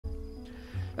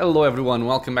Hello everyone,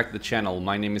 welcome back to the channel.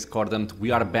 My name is Cordant.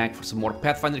 We are back for some more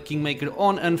Pathfinder Kingmaker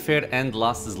on Unfair and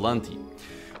Last Azlanti.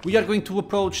 We are going to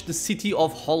approach the City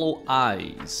of Hollow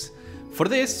Eyes. For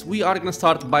this, we are going to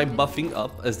start by buffing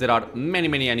up, as there are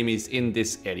many enemies in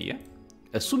this area.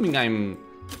 Assuming I'm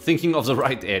thinking of the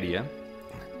right area.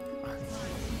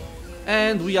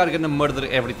 And we are going to murder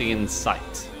everything in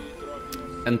sight.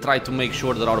 And try to make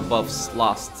sure that our buffs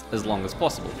last as long as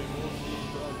possible.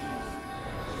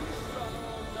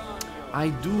 I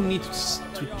do need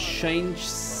to change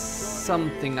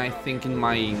something, I think, in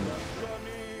my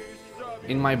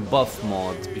buff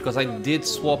mod, because I did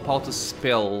swap out a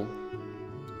spell.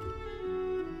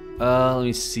 Let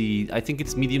me see. I think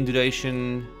it's medium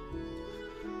duration.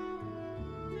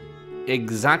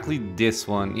 Exactly this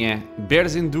one, yeah.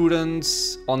 Bear's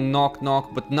Endurance on Knock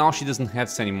Knock, but now she doesn't have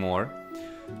this anymore.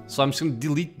 So I'm just gonna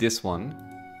delete this one.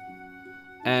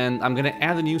 And I'm gonna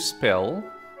add a new spell.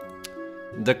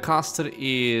 The caster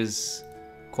is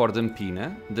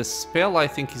Cordampina. The spell, I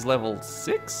think, is level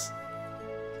 6.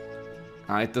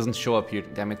 It doesn't show up here,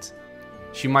 damn it.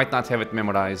 She might not have it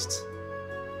memorized.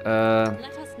 Let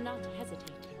us not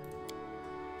hesitate.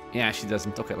 Yeah, she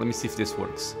doesn't. Okay, let me see if this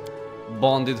works.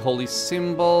 Bonded Holy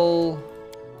Symbol.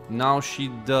 Now she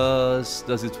does.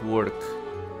 Does it work?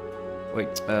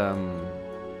 Wait,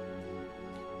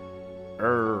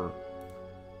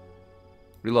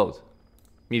 reload.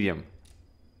 Medium.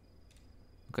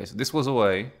 Okay, so this was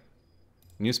away.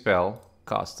 New spell,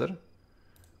 caster,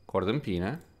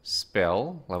 Cordampina,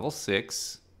 spell, level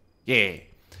 6. Yeah.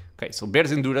 Okay, so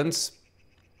Bear's Endurance.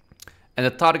 And the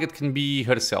target can be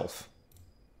herself.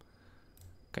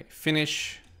 Okay,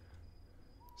 finish.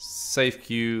 Save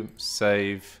queue,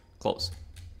 save, close.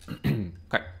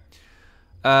 Okay.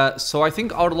 So I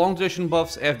think our long duration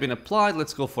buffs have been applied.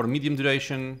 Let's go for medium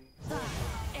duration.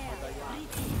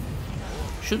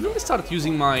 Should really start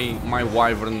using my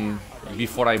wyvern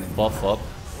before I buff up,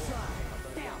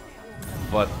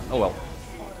 but oh well.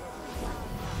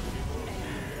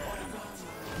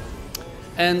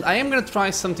 And I am gonna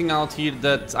try something out here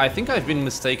that I think I've been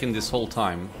mistaken this whole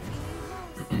time.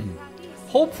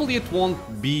 Hopefully it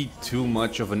won't be too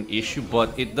much of an issue,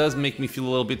 but it does make me feel a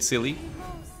little bit silly.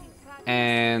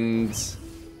 And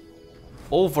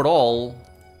overall,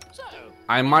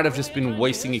 I might have just been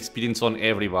wasting experience on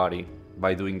everybody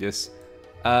by doing this,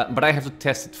 but I have to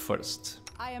test it first.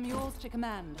 I am yours to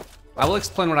command. I will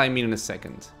explain what I mean in a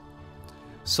second.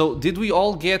 So, did we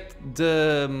all get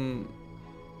the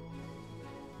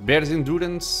Bear's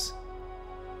Endurance?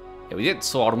 Yeah, we did.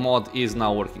 So our mod is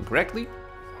now working correctly.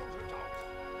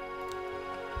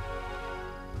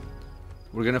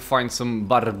 We're gonna find some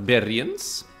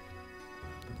barbarians.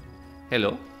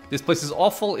 Hello. This place is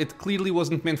awful. It clearly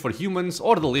wasn't meant for humans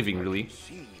or the living, really.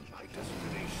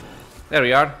 There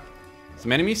we are.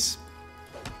 Some enemies.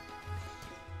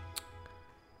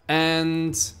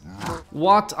 And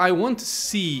what I want to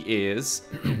see is...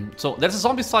 so, there's a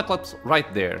zombie cyclops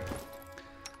right there.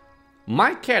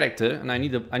 My character, and I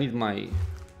need my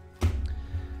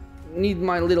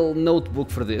little notebook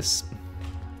for this.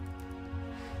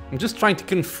 I'm just trying to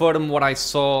confirm what I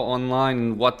saw online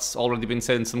and what's already been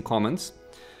said in some comments.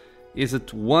 Is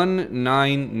it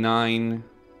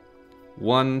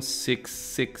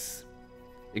 199166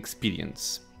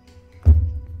 experience?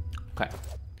 Okay.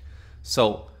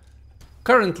 So,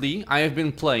 currently I have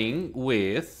been playing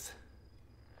with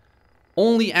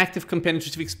only active companions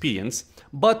receive experience,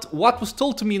 but what was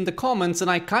told to me in the comments,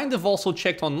 and I kind of also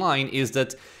checked online, is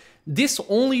that this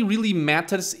only really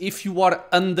matters if you are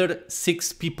under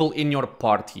 6 people in your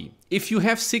party. If you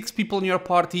have 6 people in your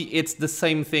party, it's the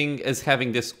same thing as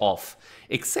having this off.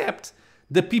 Except,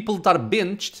 the people that are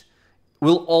benched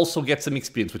will also get some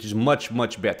experience, which is much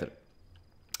better.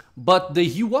 But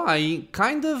the UI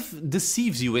kind of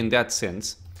deceives you in that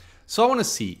sense. So I want to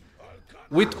see,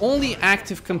 with only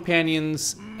active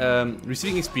companions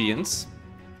receiving experience,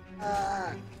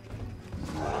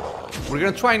 we're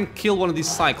gonna try and kill one of these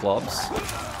Cyclops.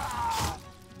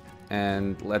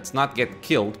 And let's not get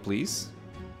killed, please.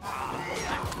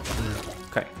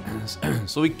 Okay,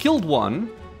 so we killed one.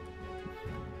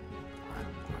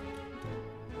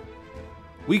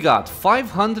 We got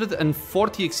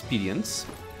 540 experience.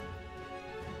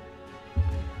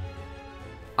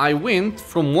 I went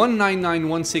from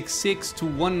 199166 to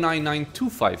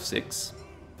 199256.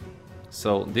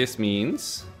 So this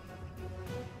means...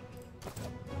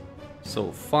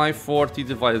 so 540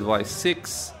 divided by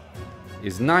 6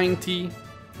 is 90,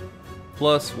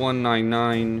 plus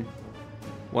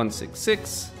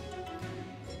 199166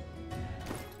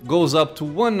 goes up to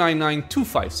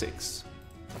 199256.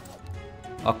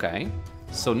 Okay,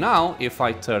 So now, if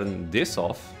I turn this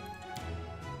off,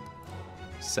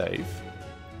 save,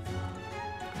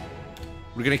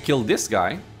 we're gonna kill this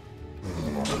guy.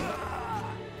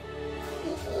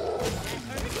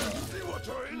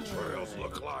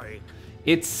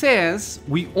 It says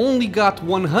we only got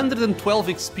 112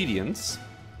 experience.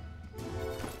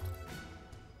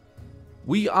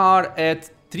 We are at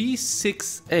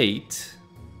 368.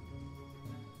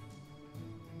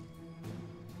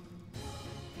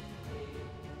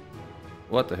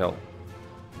 What the hell?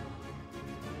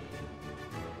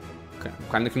 Okay, I'm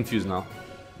kind of confused now.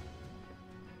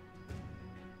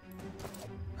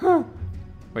 Huh.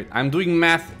 Wait, I'm doing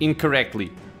math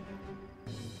incorrectly.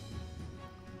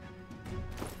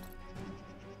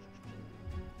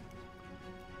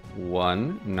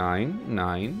 One, 9,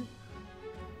 9,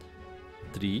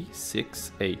 3,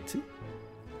 6, 8.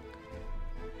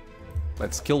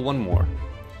 Let's kill one more.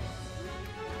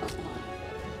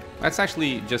 Let's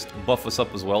actually just buff us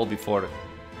up as well before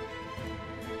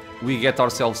we get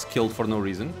ourselves killed for no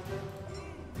reason.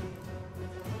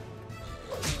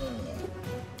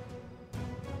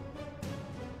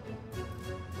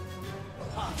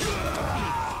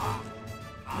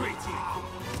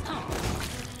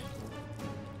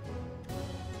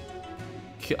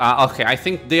 Okay, I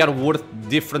think they are worth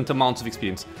different amounts of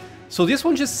experience. So this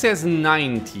one just says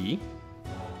 90.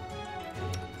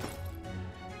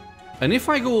 And if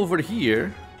I go over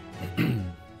here,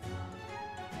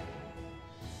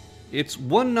 it's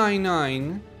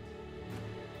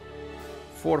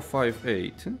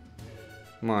 199,458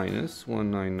 minus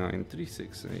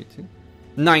 199,368.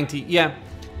 90, yeah.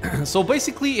 So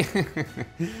basically,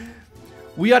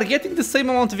 we are getting the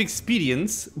same amount of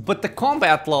experience, but the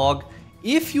combat log,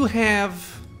 if you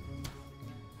have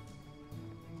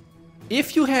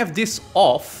this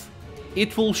off,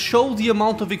 it will show the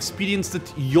amount of experience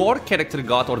that your character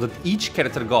got or that each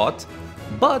character got,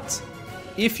 but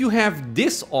if you have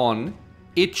this on,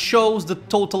 it shows the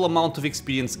total amount of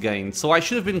experience gained. So I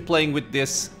should have been playing with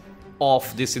this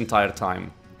off this entire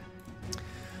time.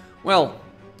 Well,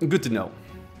 good to know.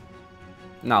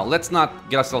 Now, let's not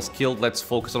get ourselves killed, let's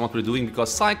focus on what we're doing,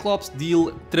 because Cyclops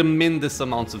deal tremendous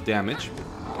amounts of damage.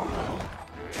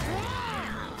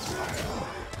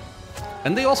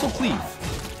 And they also cleave.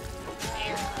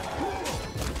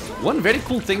 One very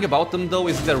cool thing about them, though,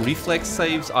 is their reflex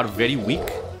saves are very weak.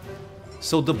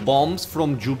 So the bombs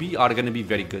from Juby are gonna be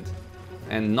very good.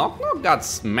 And Knock Knock got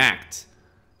smacked.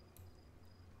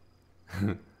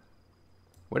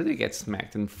 Where did he get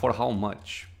smacked, and for how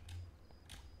much?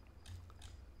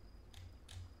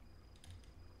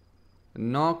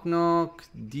 Knock Knock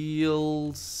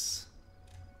deals...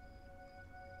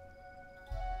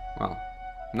 Well,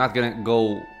 I'm not gonna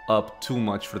go up too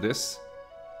much for this.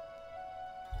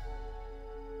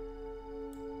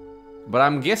 But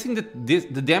I'm guessing that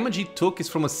the damage he took is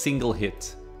from a single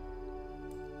hit.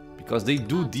 Because they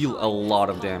do deal a lot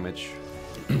of damage.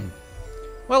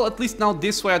 Well, at least now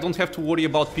this way I don't have to worry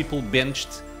about people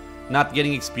benched not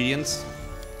getting experience.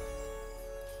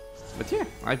 But yeah,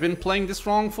 I've been playing this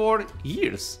wrong for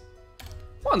years.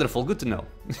 Wonderful, good to know.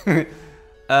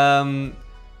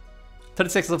 30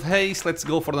 seconds of haste, let's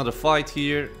go for another fight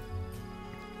here.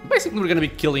 Basically we're gonna be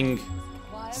killing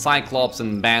Cyclops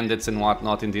and bandits and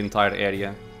whatnot in the entire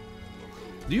area.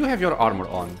 Do you have your armor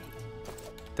on?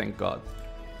 Thank God.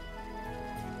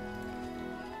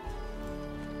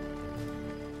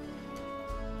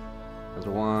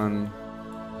 Another one.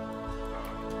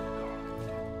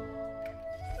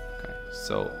 Okay,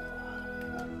 so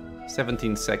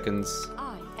 17 seconds.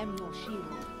 I am your shield.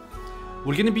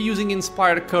 We're gonna be using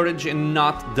Inspire Courage and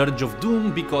not Dirge of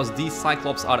Doom because these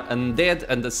Cyclops are undead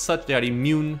and as such they are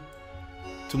immune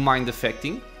to mind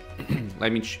affecting.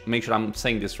 Let me make sure I'm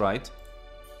saying this right.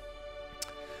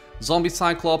 Zombie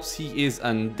Cyclops, he is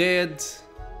undead.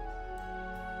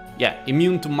 Yeah,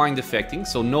 immune to mind affecting,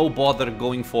 so no bother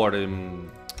going for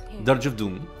Dirge of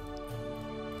Doom.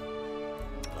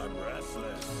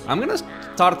 I'm gonna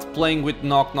start playing with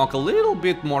Knock Knock a little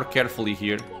bit more carefully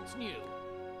here.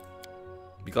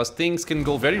 Because things can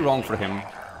go very wrong for him.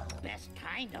 Best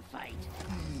kind of fight.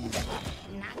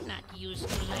 Not used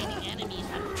to lighting enemies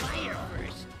on fire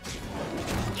first.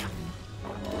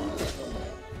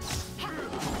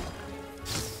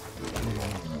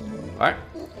 Alright.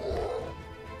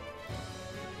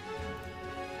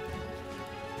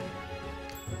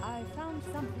 I found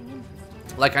something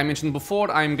interesting. Like I mentioned before,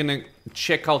 I'm gonna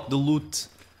check out the loot.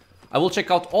 I will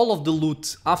check out all of the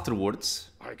loot afterwards.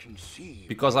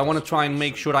 Because I want to try and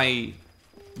make sure I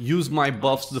use my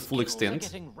buffs to the full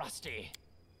extent.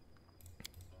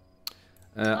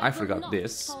 I forgot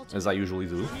this, as I usually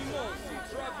do.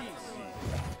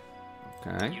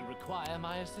 Okay. You require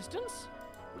my assistance?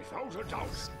 Without a doubt.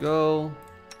 Let's go.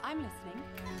 I'm listening.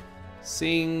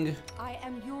 Sing. I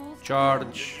am yours.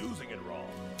 Charge. Using it wrong.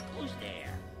 Who's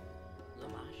there?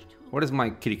 Lamash too. Where is my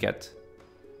kitty cat?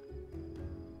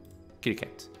 Kitty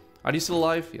cat. Are you still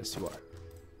alive? Yes, you are.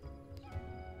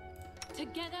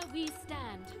 Together we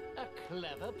stand. A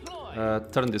clever ploy.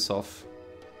 Turn this off.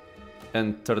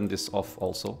 And turn this off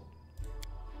also.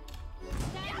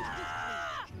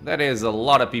 That is a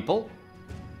lot of people.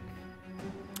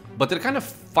 But they're kind of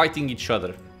fighting each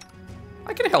other.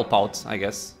 I can help out, I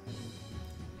guess.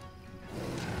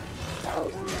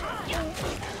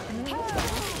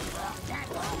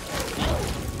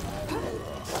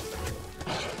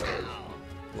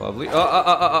 Lovely.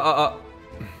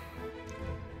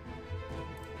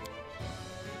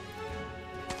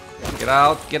 Get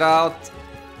out, get out.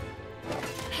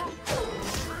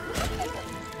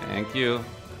 Thank you.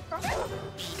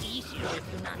 Easier if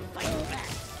you not fight back.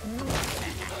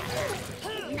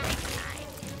 Nice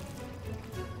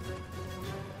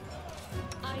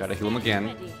time. Gotta heal him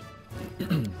again.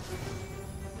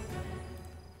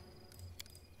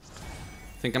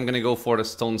 Think I'm gonna go for the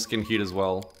stone skin here as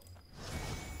well.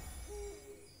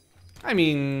 I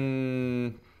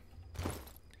mean,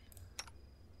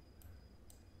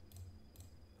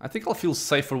 I think I'll feel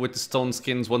safer with the stone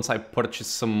skins once I purchase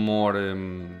some more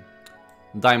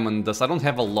diamond dust. I don't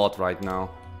have a lot right now.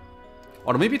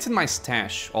 Or maybe it's in my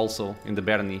stash also, in the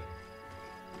barony.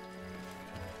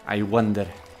 I wonder.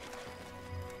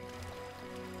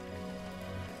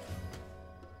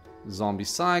 Zombie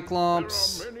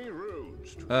Cyclops. There are many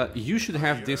roads to You should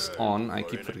have this on, I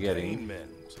keep forgetting. entertainment.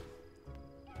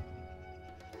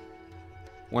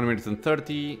 1 minute and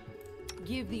 30.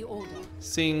 Give the order.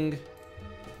 Sing.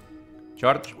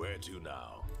 Charge. Where to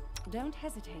now? Don't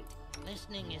hesitate.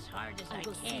 Listening as hard as I I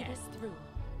will see can. this through.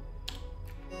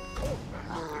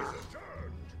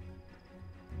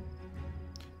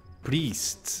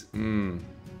 Priest. Hmm. Do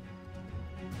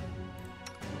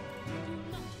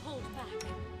not hold back.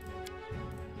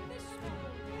 This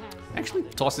one has Actually,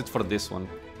 toss it for this one.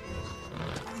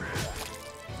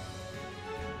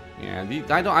 Yeah,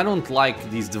 I don't like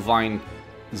these divine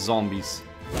zombies.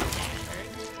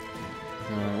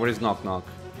 Where is Knock Knock?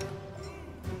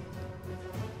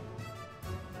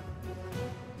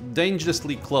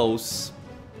 Dangerously close.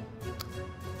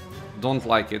 Don't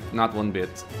like it, not one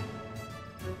bit.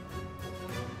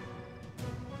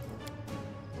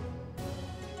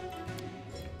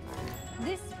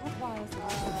 This requires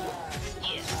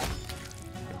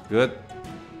Good.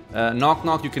 Knock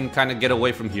Knock, you can kind of get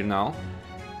away from here now.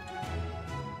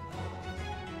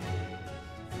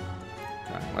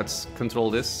 Okay, let's control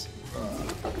this.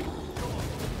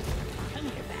 Come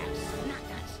here, Bax. Not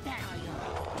that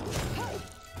style.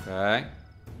 Okay.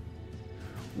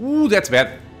 Ooh, that's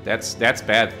bad. That's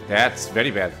bad. That's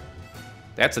very bad.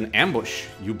 That's an ambush,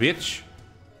 you bitch.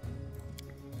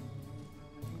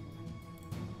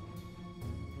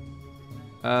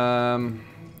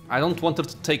 I don't want her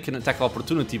to take an attack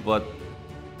opportunity, but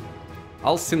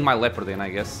I'll send my leopard in, I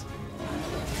guess.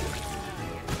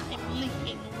 I'm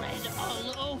leaking red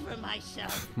all over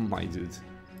myself. My dude.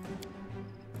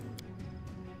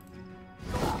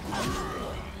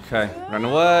 Okay, run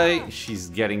away. She's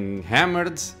getting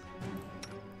hammered.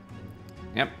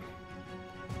 Yep.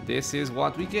 This is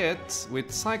what we get with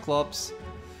Cyclops.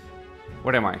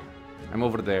 Where am I? I'm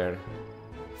over there.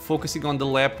 Focusing on the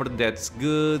leopard, that's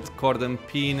good. Cordon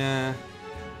Pina.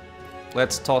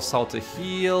 Let's toss out a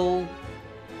heal.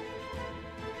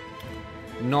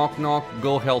 Knock Knock,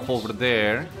 go help over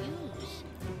there. Use.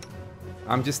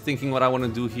 I'm just thinking what I want to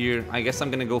do here. I guess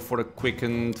I'm gonna go for a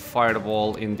quickened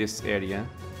fireball in this area.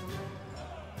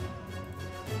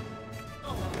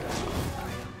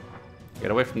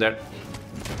 Get away from there.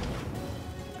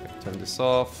 Okay, turn this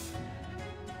off.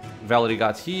 Valerie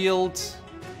got healed.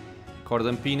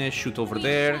 Cordon Pina, shoot over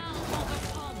there.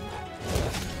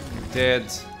 Dead.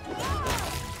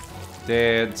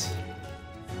 Dead.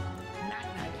 Not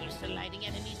used to lighting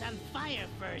enemies on fire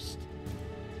first.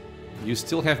 You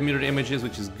still have mirror images,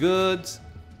 which is good.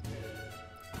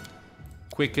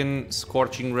 Quicken,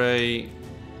 Scorching Ray.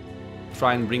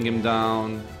 Try and bring him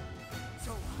down.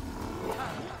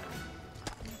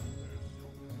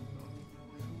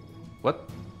 What?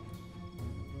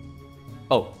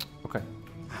 Oh, okay.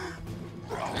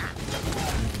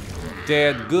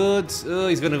 Dead, good.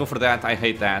 He's gonna go for that. I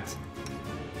hate that.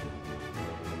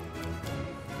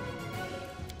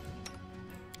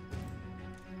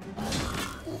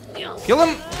 Kill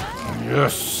him!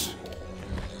 Yes!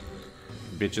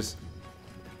 Bitches.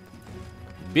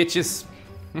 Bitches.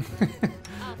 our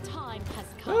time has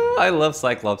come. I love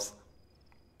Cyclops.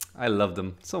 I love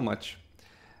them so much.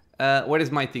 Where is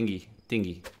my thingy?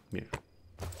 Thingy. Here.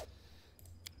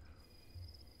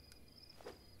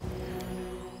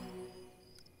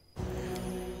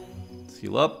 Let's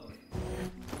heal up.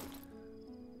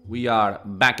 We are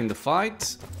back in the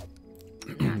fight.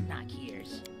 Knock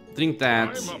ears. Drink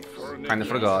that. I'm up for an Kind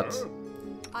of adventure. forgot.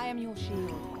 I am your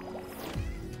shield.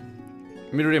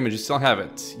 Mirror image, you still have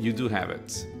it. You do have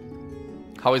it.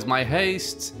 How is my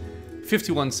haste?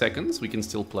 51 seconds. We can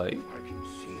still play. I can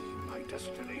see my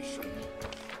destination.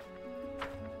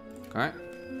 Okay.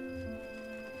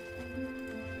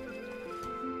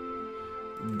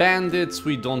 Bandits,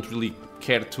 we don't really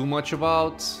care too much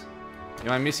about.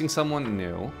 Am I missing someone?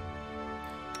 No.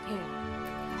 Here.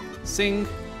 Sing.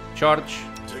 Charge.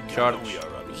 Together Charge. we are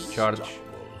Charge. unstoppable.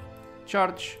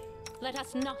 Charge. Let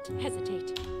us not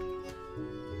hesitate.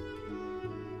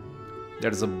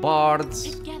 There's a bard.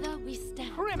 Together we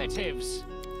stand. Primitives.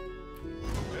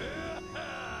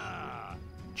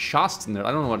 Chastner.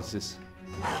 I don't know what this is.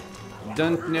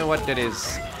 Don't know what that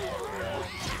is.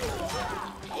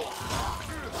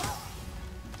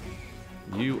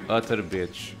 You utter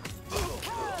bitch.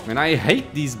 Man, I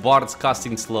hate these bards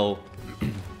casting slow.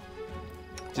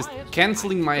 Just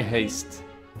cancelling my haste.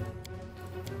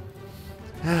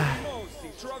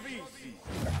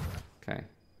 Okay.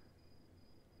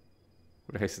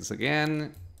 We'll haste this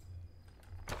again.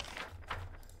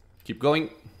 Keep going. I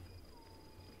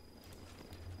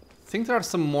think there are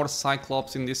some more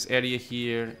Cyclops in this area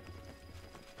here.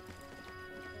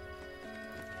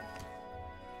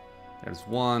 There's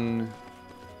one.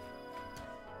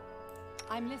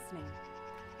 I'm listening.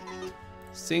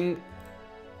 Sing.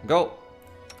 Go.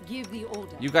 Give the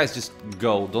order. You guys just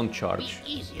go. Don't Be charge.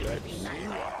 easier to be nice.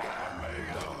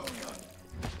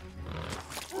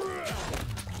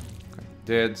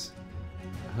 Dead.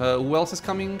 Who else is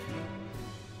coming?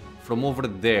 From over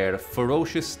there.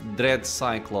 Ferocious Dread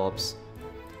Cyclops.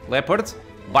 Leopard.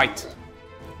 Bite.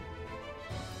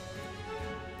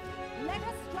 Let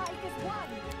us strike as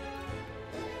one.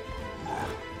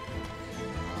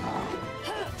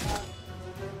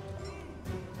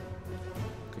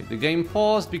 Okay, the game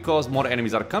paused because more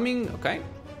enemies are coming. Okay.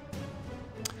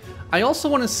 I also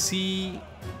want to see...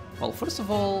 Well, first of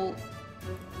all...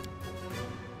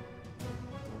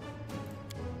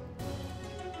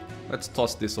 Let's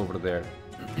toss this over there.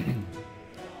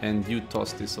 And you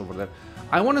toss this over there.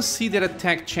 I want to see their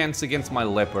attack chance against my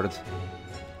leopard.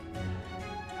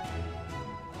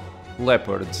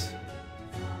 Leopard.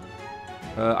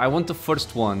 I want the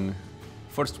first one.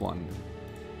 First one.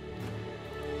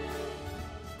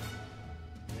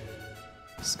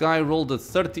 This guy rolled a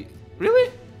 30.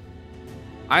 Really?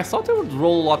 I thought they would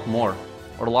roll a lot more.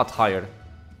 Or a lot higher.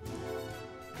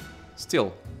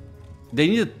 Still. They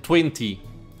needed 20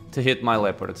 to hit my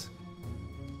leopard.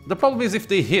 The problem is if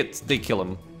they hit, they kill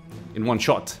him. In one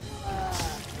shot.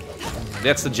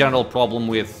 That's the general problem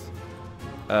with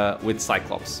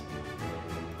Cyclops.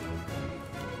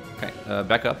 Okay,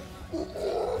 back up.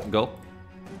 Go.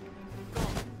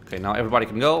 Okay, now everybody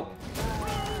can go.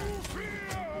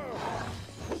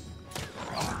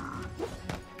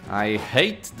 I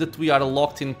hate that we are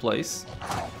locked in place.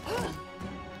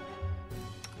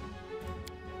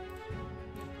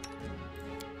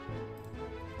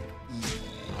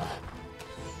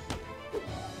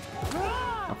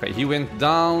 Okay, he went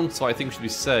down, so I think we should be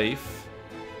safe.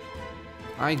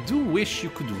 I do wish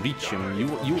you could reach him.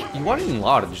 You are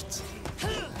enlarged.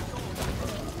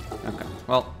 Okay,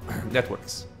 well, that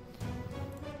works.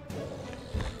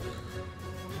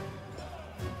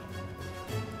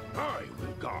 I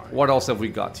will guide. What else have we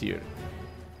got here?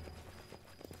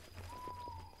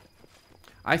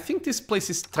 I think this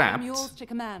place is I'm trapped. yours to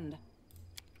command.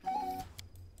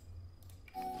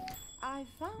 I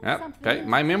found Yeah, something. okay,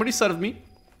 my memory served me.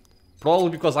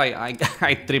 Probably because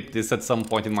I tripped this at some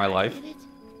point in my life. Did it?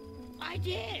 I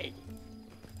did.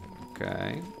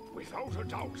 Okay. Without a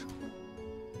doubt.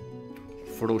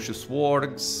 Ferocious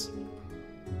wargs.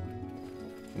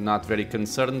 Not very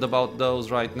concerned about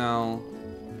those right now.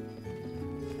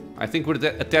 I think we're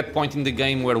at that point in the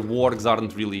game where wargs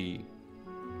aren't really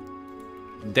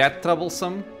that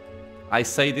troublesome. I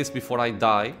say this before I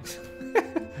die.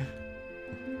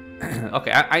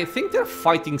 Okay, I think they're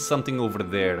fighting something over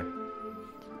there.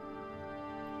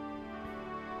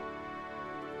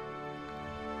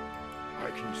 I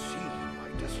can see my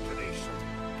destination.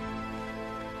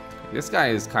 This guy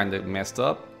is kind of messed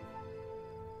up.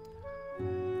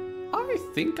 I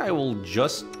think I will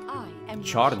just I am your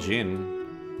charge shield. in.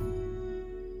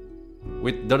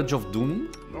 With Dirge of Doom.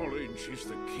 Knowledge is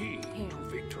the key to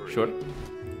victory. Sure.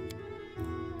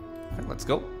 Okay, let's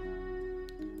go.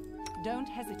 Don't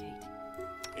hesitate.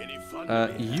 Any fun?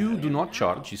 You do not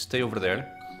charge, you stay over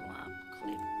there.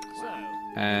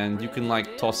 And you can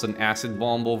like toss an acid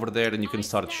bomb over there and you can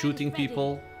start shooting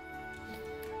people.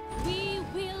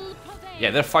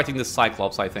 Yeah, they're fighting the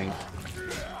Cyclops, I think.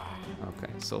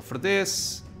 Okay, so for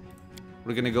this,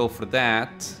 we're gonna go for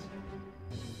that.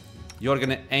 You're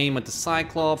gonna aim at the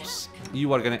Cyclops.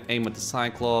 You are gonna aim at the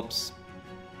Cyclops.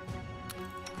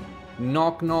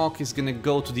 Knock Knock is gonna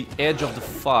go to the edge of the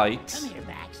fight. Come here,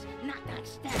 Bax. Knock, knock,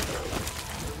 stab.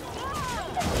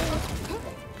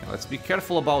 Okay, let's be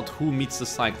careful about who meets the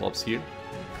Cyclops here.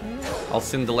 I'll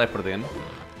send the Leopard in.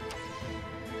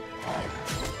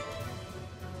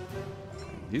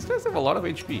 These guys have a lot of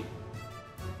HP.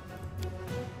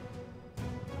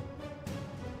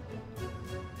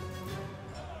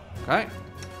 Okay.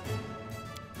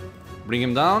 Bring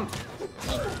him down.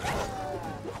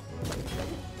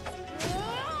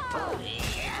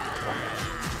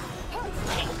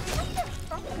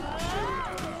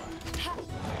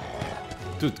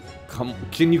 Dude, come,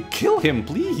 can you kill him,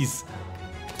 please?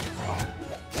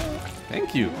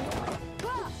 Thank you.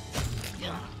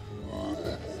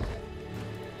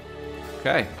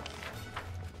 Okay.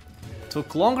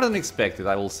 Took longer than expected,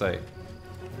 I will say.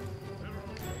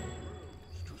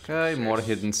 Okay, more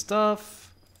hidden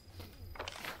stuff.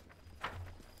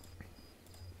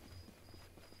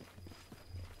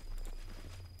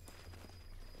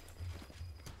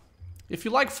 If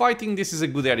you like fighting, this is a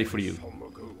good area for you.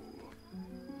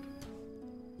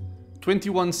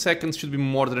 21 seconds should be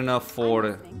more than enough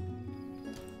for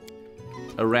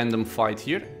a random fight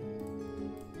here.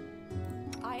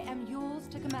 I am yours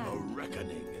to command. A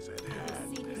reckoning is at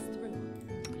hand. See this through.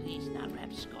 Please not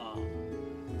rep skull.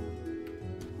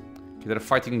 Okay, they're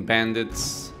fighting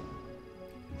bandits.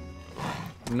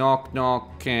 Knock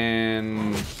Knock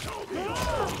can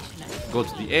go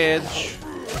to the edge.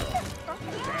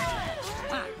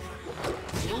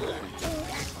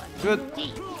 Good.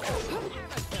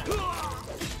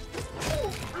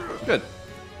 Good.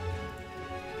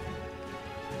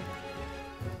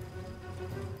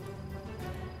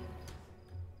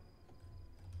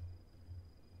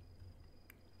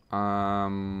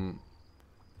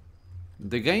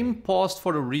 The game paused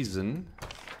for a reason.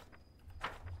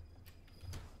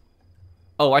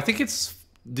 Oh, I think it's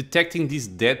detecting these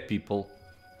dead people.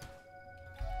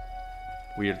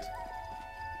 Weird.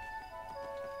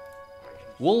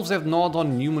 Wolves have gnawed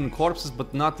on human corpses,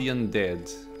 but not the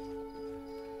undead.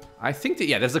 I think that,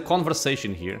 yeah, there's a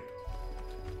conversation here.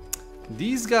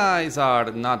 These guys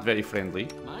are not very friendly,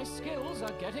 My skills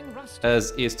are getting rusty.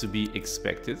 as is to be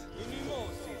expected.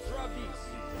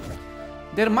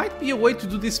 There might be a way to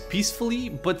do this peacefully,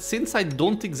 but since I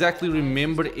don't exactly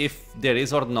remember if there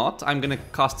is or not, I'm gonna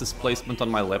cast Displacement on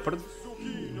my Leopard.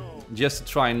 Just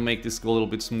to try and make this go a little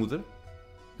bit smoother.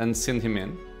 And send him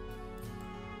in.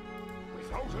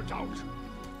 Without a doubt.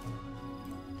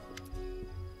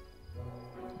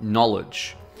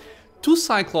 Knowledge. Two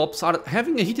Cyclops are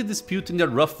having a heated dispute in their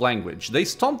rough language. They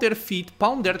stomp their feet,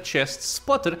 pound their chests,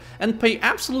 sputter, and pay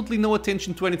absolutely no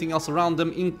attention to anything else around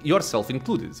them, yourself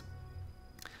included.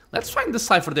 Let's try and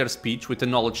decipher their speech with a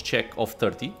knowledge check of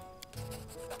 30.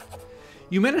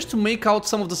 You manage to make out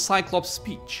some of the Cyclops'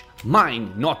 speech.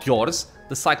 Mine, not yours.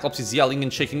 The Cyclops is yelling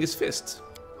and shaking his fist.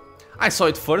 I saw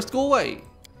it first, go away.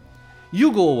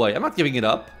 You go away, I'm not giving it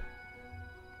up.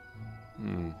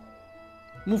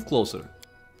 Move closer.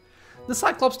 The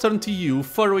Cyclops turn to you,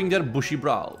 furrowing their bushy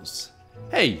brows.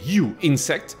 Hey, you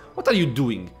insect, what are you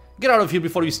doing? Get out of here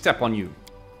before we step on you.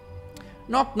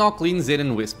 Knock Knock leans in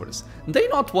and whispers. They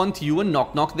not want you and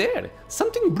Knock Knock there.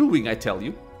 Something brewing, I tell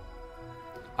you.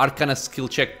 Arcana skill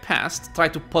check passed. Try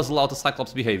to puzzle out the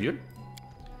Cyclops' behavior.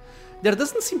 There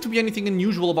doesn't seem to be anything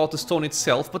unusual about the stone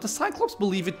itself, but the Cyclops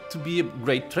believe it to be a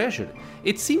great treasure.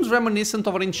 It seems reminiscent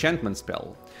of an enchantment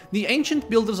spell. The ancient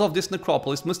builders of this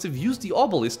necropolis must have used the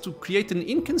obelisk to create an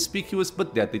inconspicuous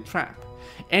but deadly trap.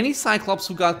 Any Cyclops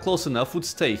who got close enough would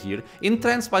stay here,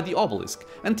 entranced by the obelisk,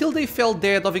 until they fell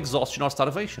dead of exhaustion or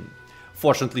starvation.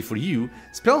 Fortunately for you,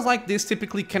 spells like this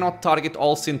typically cannot target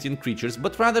all sentient creatures,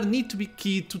 but rather need to be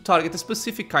keyed to target a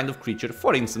specific kind of creature,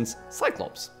 for instance,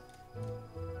 Cyclops.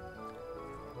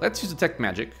 Let's use Detect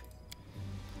Magic.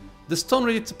 The stone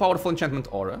radiates a powerful enchantment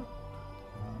aura.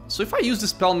 So if I use the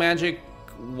spell magic,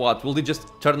 what, will it just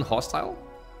turn hostile?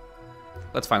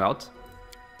 Let's find out.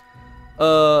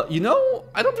 You know,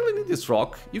 I don't really need this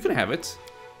rock. You can have it.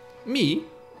 Me?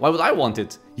 Why would I want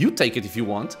it? You take it if you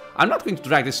want. I'm not going to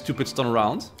drag this stupid stone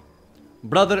around.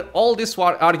 Brother, all this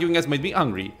arguing has made me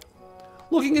hungry.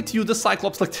 Looking at you, the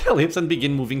Cyclops lick their lips and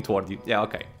begin moving toward you. Yeah,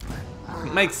 okay.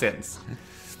 Makes sense.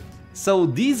 So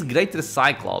these greater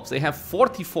Cyclops, they have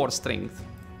 44 strength.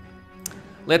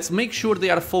 Let's make sure they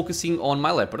are focusing on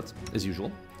my leopard, as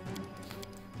usual.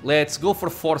 Let's go for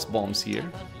force bombs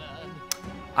here.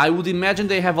 I would imagine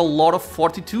they have a lot of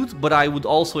fortitude, but I would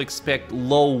also expect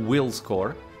low will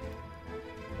score.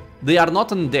 They are not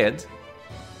undead,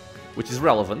 which is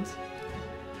relevant.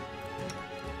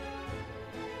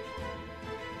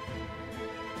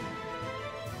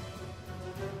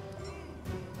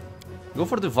 Go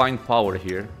for divine power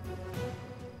here.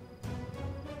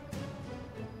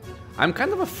 I'm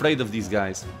kind of afraid of these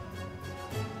guys.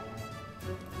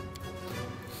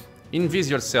 Invis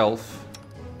yourself.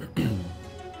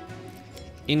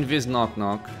 Invis knock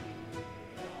knock.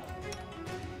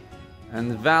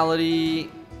 And Valerie...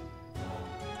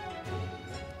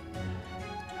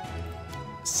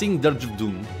 Sing Dirge of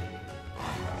Doom.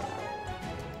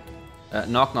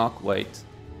 Knock knock, wait.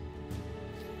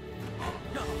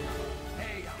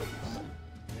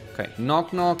 Okay,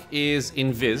 knock knock is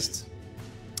invised.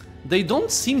 They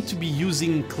don't seem to be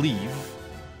using cleave.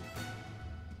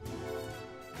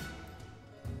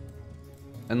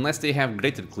 Unless they have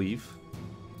greater cleave.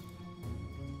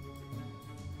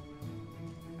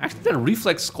 Actually, their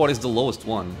reflex score is the lowest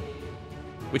one,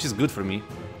 which is good for me.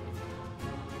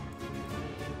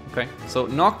 Okay, so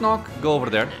knock knock, go over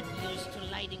there.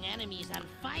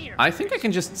 I think I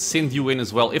can just send you in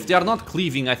as well. If they are not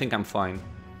cleaving, I think I'm fine.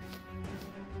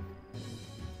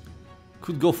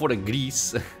 Could go for a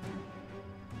grease.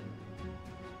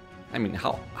 I mean,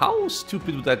 how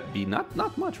stupid would that be?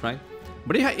 Not much, right?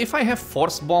 But if I have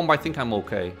force bomb, I think I'm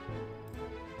okay.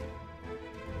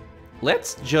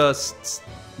 Let's just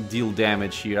deal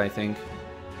damage here, I think.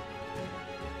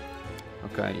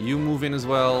 Okay, you move in as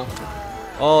well.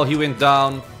 Oh, he went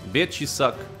down. Bitch, you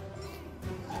suck.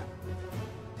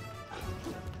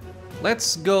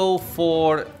 Let's go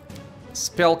for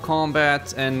spell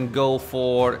combat and go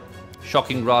for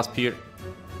shocking grasp here.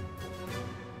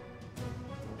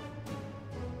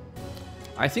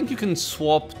 I think you can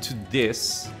swap to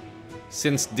this,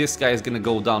 since this guy is gonna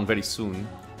go down very soon.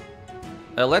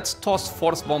 Let's toss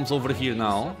force bombs over here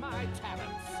now.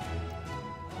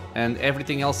 And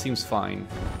everything else seems fine.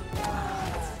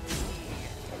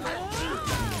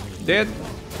 Dead.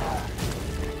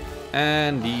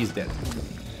 And he's dead.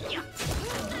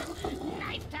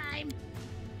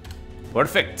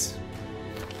 Perfect.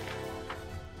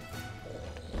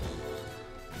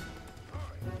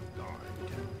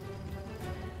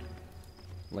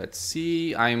 Let's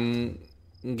see, I'm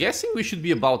guessing we should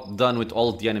be about done with all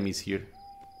of the enemies here.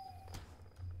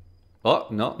 Oh,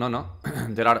 no.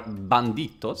 There are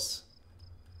banditos.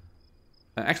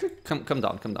 Actually, come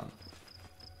down.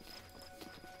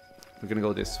 We're gonna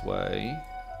go this way.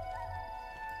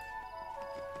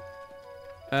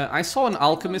 I saw an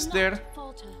alchemist there.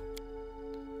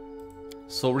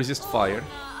 So resist fire.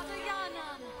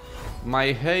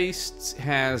 My haste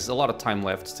has a lot of time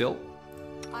left still.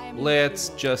 Let's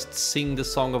just sing the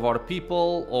song of our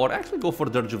people, or actually go for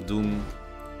Dirge of Doom.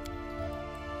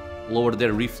 Lower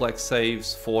their reflex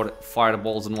saves for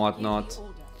fireballs and whatnot.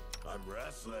 I'm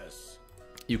restless.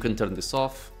 You can turn this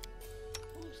off.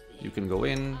 You can go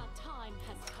in.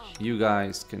 You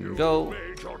guys can go.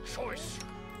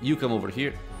 You come over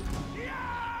here.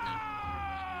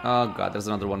 Oh god, there's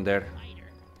another one there.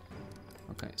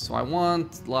 Okay, so I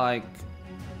want like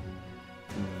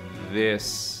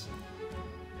this.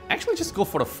 Actually, just go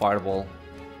for a fireball.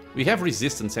 We have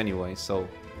resistance anyway, so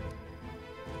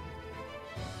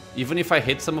even if I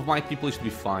hit some of my people, it should be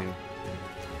fine.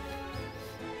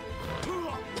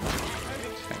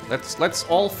 Okay, let's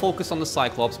all focus on the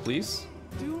Cyclops, please.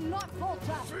 Do not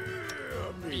falter.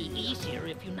 Be easier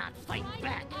if you not fight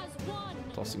back.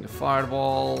 Tossing a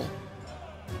fireball.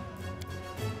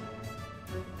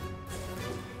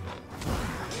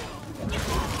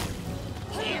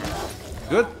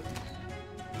 Good.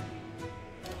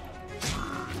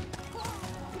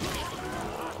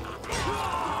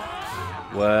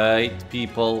 Wait,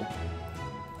 people.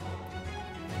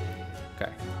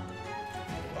 Okay.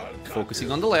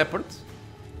 Focusing on the leopard.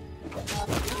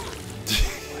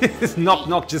 Knock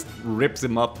knock just rips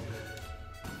him up.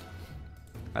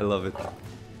 I love it.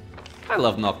 I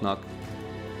love knock knock.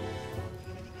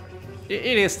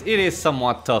 It is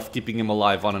somewhat tough keeping him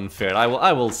alive on Unfair.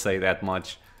 I will say that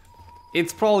much.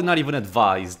 It's probably not even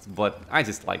advised, but I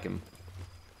just like him.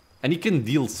 And he can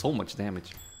deal so much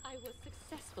damage. I was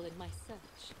successful in my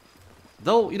search.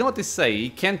 Though, you know what they say, he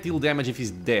can't deal damage if he's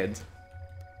dead.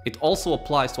 It also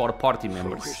applies to our party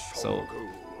members, so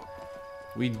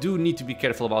we do need to be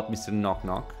careful about Mr. Knock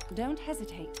Knock. Don't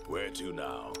hesitate. Where to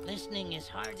now? Listening as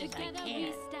hard as I Together can.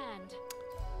 we stand.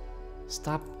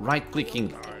 Stop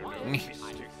right-clicking.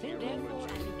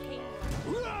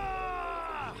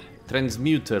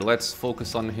 Transmuter, let's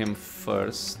focus on him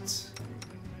first.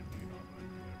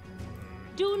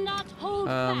 Do not hold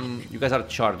back. You guys are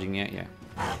charging, yeah.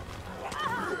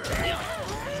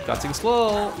 Cutting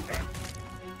slow.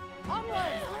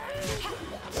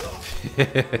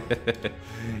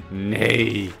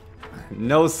 Nay.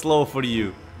 No slow for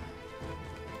you.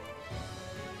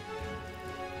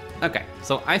 Okay,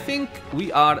 so I think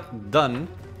we are done.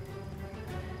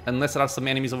 Unless there are some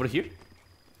enemies over here.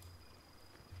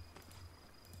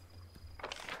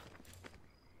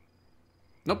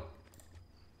 Nope.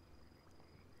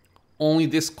 Only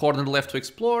this corner left to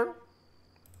explore.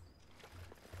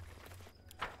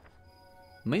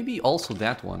 Maybe also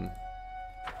that one.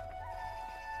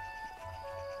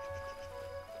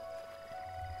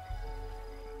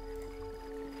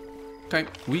 Okay,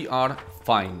 we are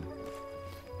fine.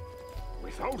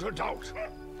 Without a doubt.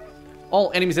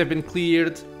 All enemies have been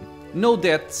cleared. No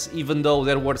deaths, even though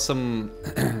there were some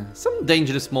some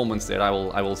dangerous moments there.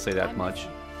 I will say that much.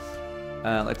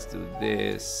 Let's do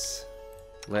this.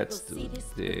 Let's do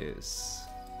this.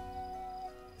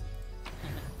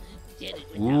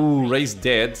 Ooh, raise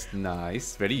dead.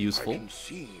 Nice, very useful.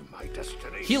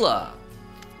 Healer.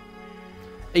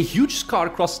 A huge scar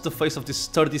crosses the face of this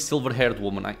sturdy silver-haired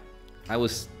woman. I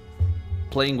was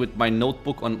playing with my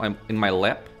notebook in my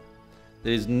lap.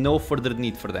 There is no further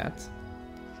need for that.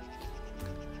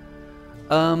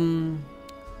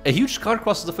 A huge scar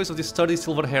crosses the face of this sturdy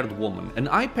silver-haired woman. An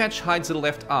eye patch hides her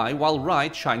left eye, while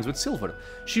right shines with silver.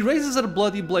 She raises her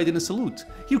bloody blade in a salute.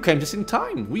 You came just in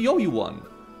time. We owe you one.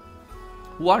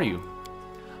 Who are you?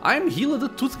 I am Hila the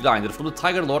Tooth Grinder from the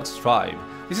Tiger Lord's tribe.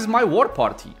 This is my war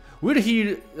party. We're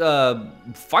here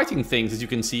fighting things, as you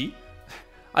can see.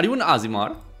 Are you an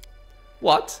Azimar?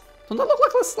 What? Don't I look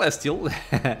like a Celestial?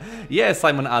 Yes,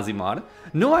 I'm an Azimar.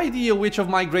 No idea which of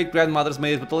my great-grandmothers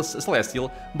made it with a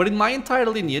Celestial, but in my entire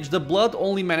lineage, the blood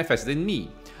only manifested in me.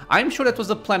 I'm sure that was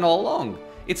the plan all along.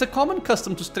 It's a common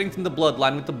custom to strengthen the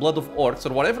bloodline with the blood of orcs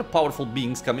or whatever powerful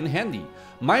beings come in handy.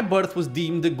 My birth was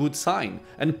deemed a good sign,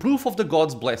 and proof of the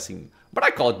god's blessing. But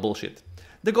I call it bullshit.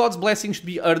 The god's blessing should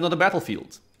be earned on the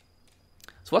battlefield.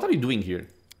 So what are you doing here?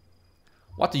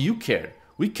 What do you care?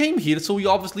 We came here, so we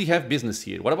obviously have business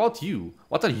here. What about you?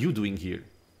 What are you doing here?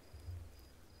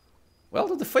 Well,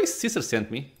 the Defaced Sisters sent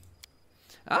me.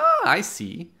 Ah, I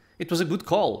see. It was a good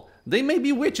call. They may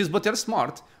be witches, but they're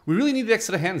smart. We really need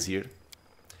extra hands here.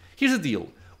 Here's the deal.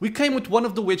 We came with one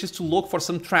of the witches to look for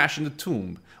some trash in the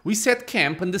tomb. We set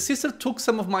camp, and the sister took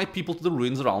some of my people to the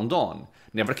ruins around dawn.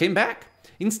 Never came back.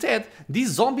 Instead,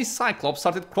 these zombie cyclops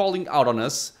started crawling out on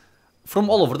us from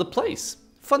all over the place.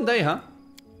 Fun day, huh?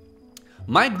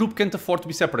 My group can't afford to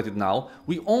be separated now.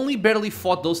 We only barely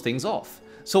fought those things off.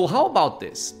 So how about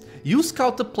this? You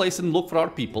scout the place and look for our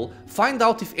people, find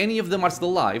out if any of them are still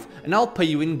alive, and I'll pay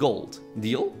you in gold.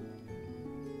 Deal?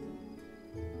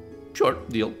 Sure,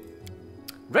 deal.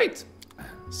 Great.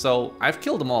 So, I've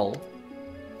killed them all.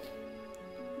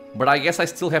 But I guess I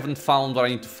still haven't found what I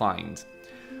need to find.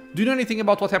 Do you know anything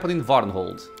about what happened in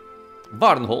Varnhold?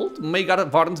 Varnhold? Magar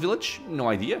Varn's village? No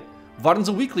idea. Varn's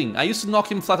a weakling. I used to knock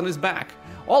him flat on his back.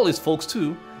 All his folks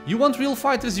too. You want real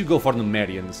fighters, you go for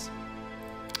Numerians.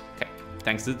 Okay,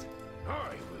 thanks dude.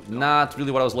 Not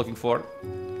really what I was looking for.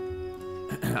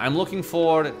 I'm looking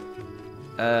for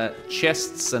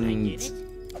chests and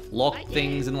lock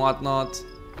things and whatnot.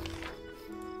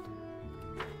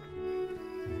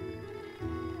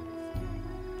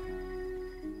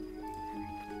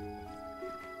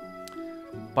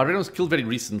 Barbarian was killed very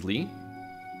recently.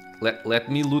 Let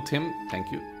me loot him.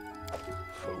 Thank you.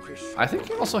 I think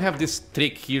you also have this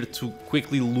trick here to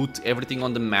quickly loot everything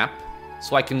on the map,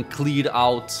 so I can clear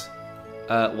out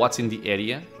what's in the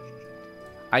area.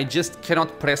 I just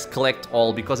cannot press collect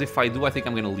all, because if I do, I think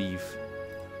I'm gonna leave.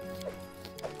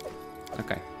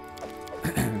 Okay.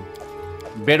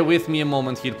 Bear with me a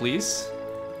moment here, please.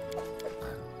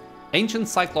 Ancient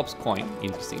Cyclops coin.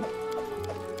 Interesting.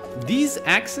 These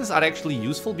axes are actually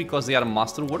useful because they are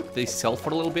masterwork. They sell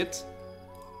for a little bit.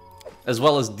 As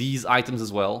well as these items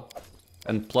as well.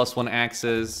 And +1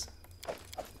 axes.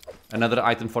 Another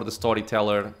item for the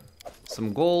storyteller.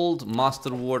 Some gold,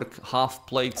 masterwork, half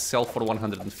plates sell for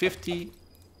 150.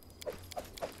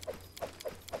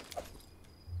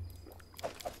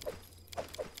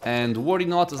 And worry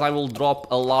not, as I will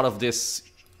drop a lot of this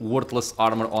worthless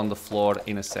armor on the floor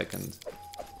in a second.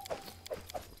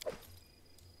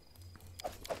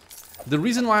 The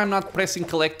reason why I'm not pressing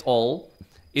collect all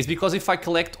is because if I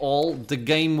collect all, the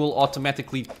game will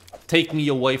automatically take me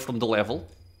away from the level.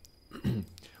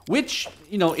 Which,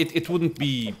 you know, it wouldn't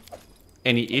be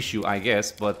any issue, I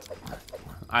guess, but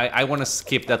I want to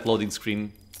skip that loading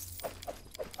screen.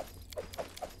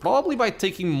 Probably by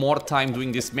taking more time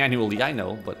doing this manually, I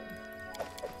know, but...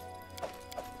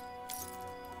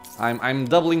 I'm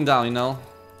doubling down, you know?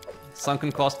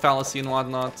 Sunken cost fallacy and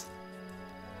whatnot.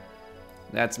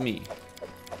 That's me.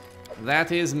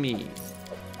 That is me.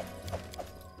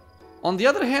 On the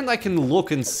other hand, I can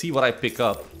look and see what I pick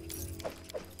up,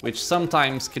 which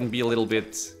sometimes can be a little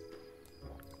bit...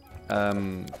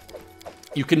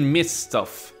 you can miss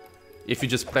stuff if you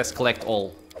just press collect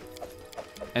all.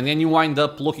 And then you wind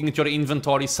up looking at your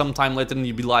inventory sometime later and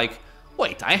you'll be like,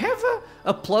 wait, I have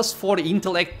a +4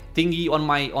 intellect thingy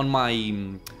on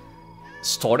my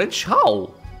storage?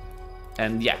 How?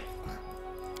 And yeah.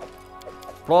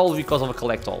 Probably because of a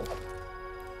collect all.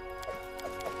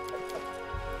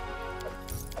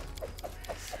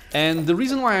 And the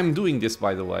reason why I'm doing this,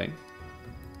 by the way,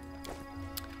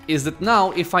 is that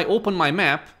now if I open my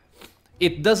map,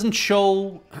 it doesn't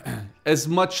show as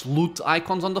much loot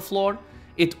icons on the floor.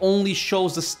 It only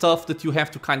shows the stuff that you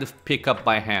have to kind of pick up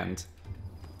by hand.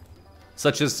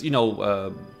 Such as, you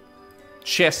know,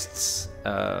 chests.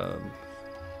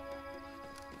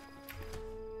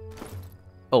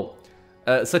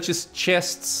 Such as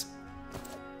chests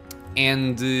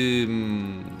and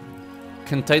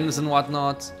containers and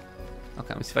whatnot. Okay,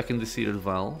 let me see if I can see it as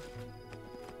well.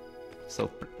 So,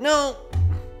 no!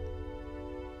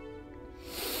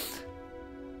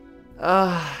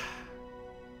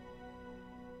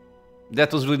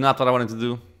 That was really not what I wanted to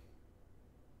do.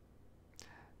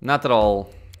 Not at all.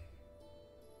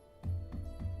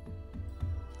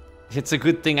 It's a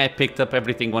good thing I picked up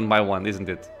everything one by one, isn't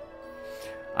it?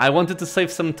 I wanted to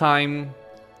save some time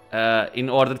in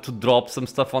order to drop some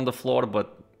stuff on the floor,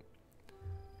 but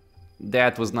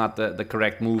that was not the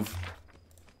correct move.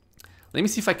 Let me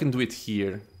see if I can do it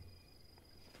here.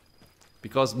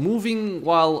 Because moving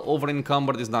while over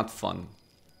encumbered is not fun.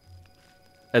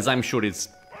 As I'm sure it's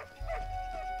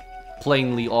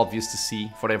plainly obvious to see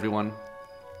for everyone.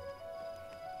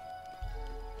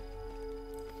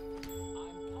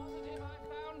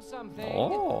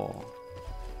 Oh.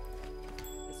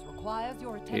 This requires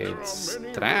your attention.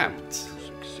 It's trapped.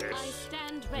 Success. I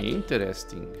stand ready.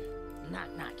 Interesting. Knock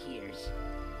knock ears.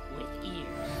 With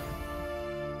ears.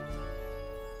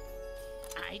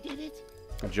 I did it.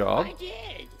 Good job. I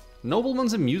did.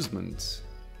 Nobleman's amusement.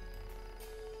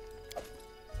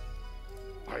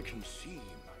 I can see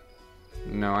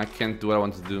him. No, I can't do what I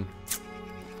want to do.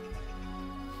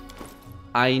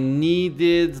 I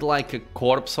needed like a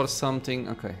corpse or something.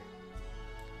 Okay.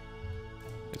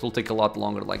 It will take a lot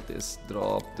longer like this.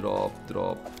 Drop, drop,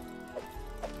 drop.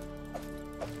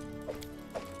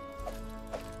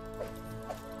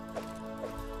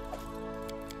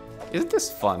 Isn't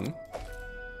this fun?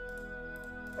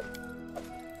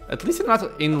 At least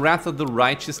in Wrath of the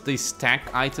Righteous they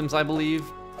stack items, I believe.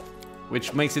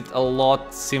 Which makes it a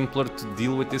lot simpler to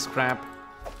deal with this crap.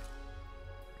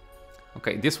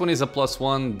 Okay, this one is a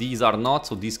 +1, these are not,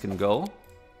 so these can go.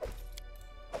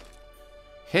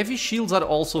 Heavy shields are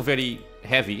also very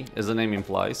heavy, as the name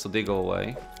implies, so they go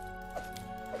away.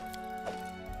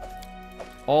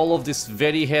 All of this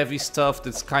very heavy stuff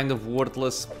that's kind of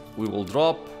worthless, we will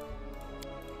drop.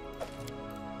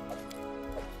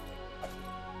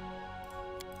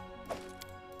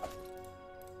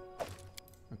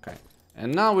 Okay,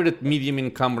 and now we're at medium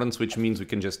encumbrance, which means we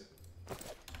can just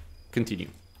continue.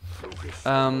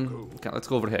 Okay, let's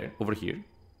go over here.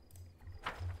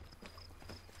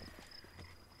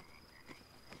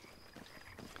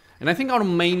 And I think our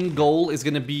main goal is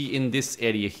gonna be in this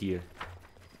area here.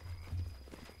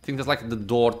 I think there's like the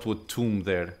door to a tomb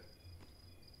there.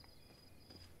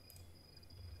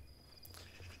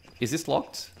 Is this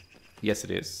locked? Yes, it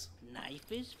is.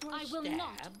 Knife is for I will stab.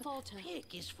 not falter.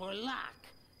 Pick is for lock.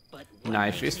 But what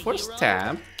Knife makes is a for hero?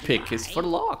 stab, pick is for Why?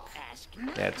 lock. Ask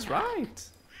knock That's knock. right.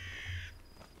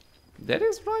 That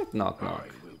is right, knock I knock.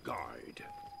 will guide.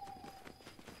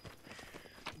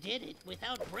 Did it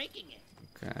without breaking it.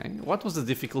 Okay, what was the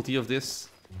difficulty of this?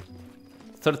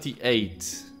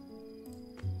 38.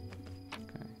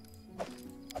 Okay.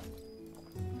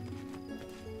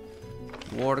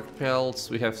 Work pelts,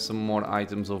 we have some more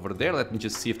items over there. Let me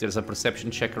just see if there's a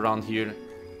perception check around here.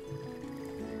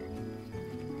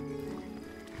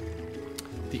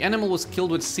 The animal was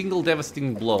killed with single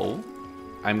devastating blow.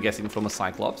 I'm guessing from a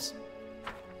Cyclops.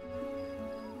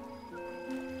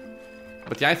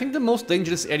 But yeah, I think the most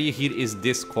dangerous area here is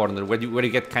this corner, where you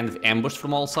get kind of ambushed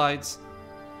from all sides.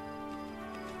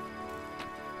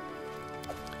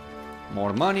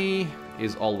 More money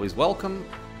is always welcome.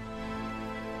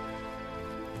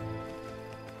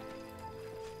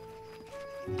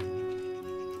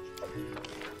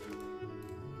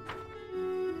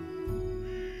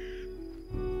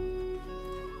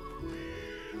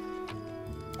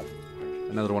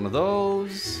 Another one of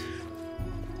those.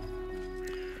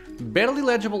 Barely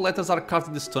legible letters are carved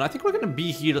in the stone. I think we're gonna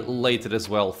be here later as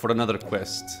well for another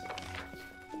quest.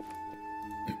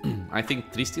 I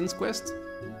think Tristian's quest.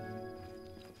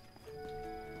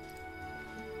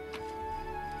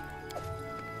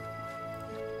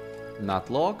 Not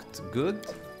locked. Good.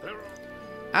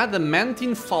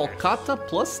 Adamantine Falcata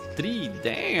 +3.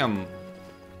 Damn.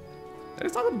 That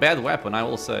is not a bad weapon, I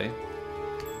will say.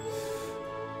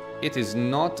 It is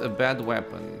not a bad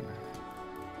weapon.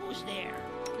 Who's there?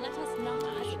 Let us not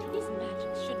ask. These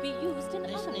magics should be used in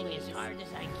other Listening ways. as hard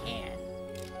as I can.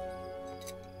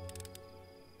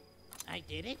 I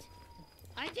did it.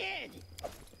 I did.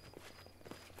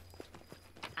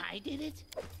 I did it.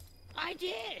 I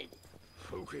did.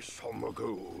 Focus on the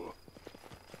goal.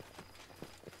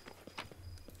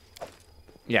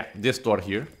 Yeah, this door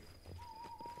here.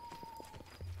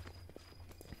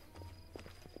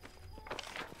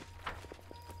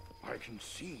 I can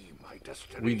see my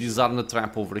destination. We disarm the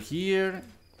trap over here.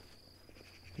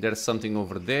 There's something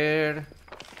over there.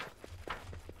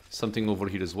 Something over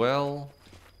here as well.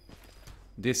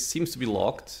 This seems to be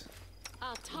locked.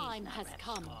 Our time has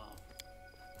come.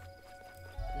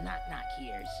 Knock knock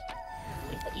ears.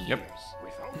 With ears. Yep.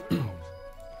 Without doubt.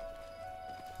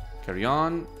 Carry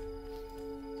on.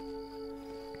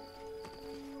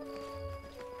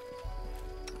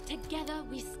 Together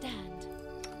we stand.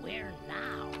 Where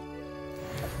now?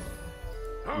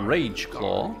 Rage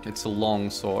Claw. It's a long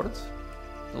sword.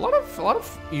 A lot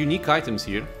of unique items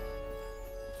here.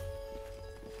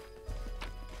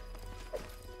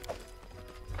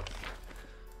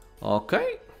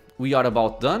 Okay, we are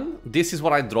about done. This is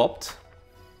what I dropped,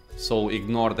 so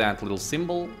ignore that little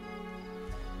symbol.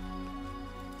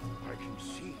 I can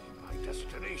see my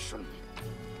destination.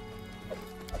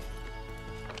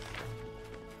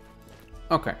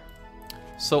 Okay,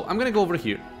 so I'm gonna go over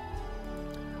here.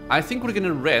 I think we're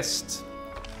gonna rest.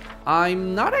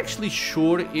 I'm not actually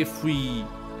sure if we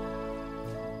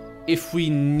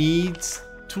need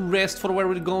to rest for where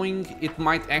we're going. It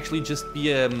might actually just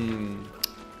be a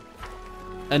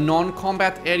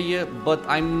non-combat area, but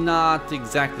I'm not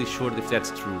exactly sure if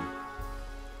that's true.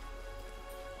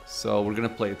 So we're gonna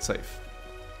play it safe.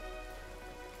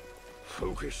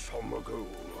 Focus on the goal.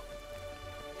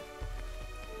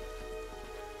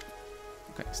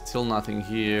 Okay, still nothing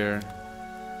here.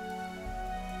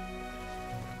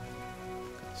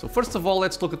 So first of all,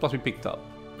 let's look at what we picked up.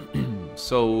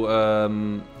 So,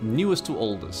 newest to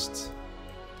oldest.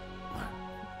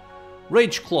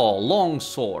 Rage Claw, Long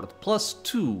Sword,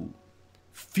 +2.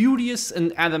 Furious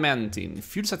and Adamantine.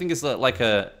 Furious, I think, is like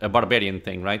a barbarian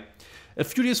thing, right? A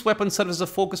Furious weapon serves as a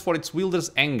focus for its wielder's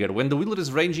anger. When the wielder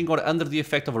is raging or under the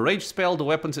effect of a rage spell, the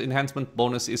weapon's enhancement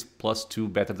bonus is +2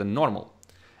 better than normal.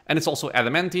 And it's also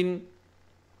Adamantine.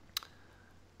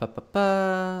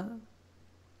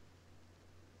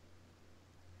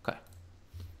 Okay.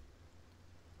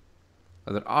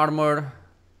 Other armor.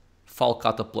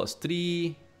 Falcata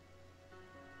 +3.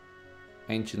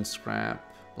 Ancient scrap.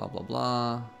 Blah, blah,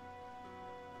 blah.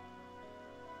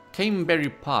 Caneberry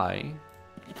pie.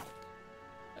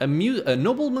 A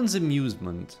nobleman's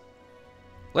amusement.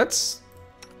 Let's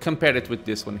compare it with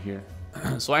this one here.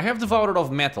 So I have Devourer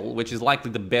of Metal, which is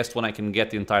likely the best one I can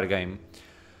get the entire game.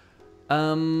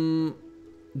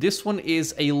 This one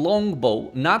is a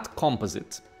longbow, not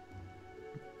composite.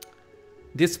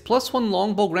 This +1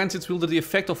 longbow grants its wielder the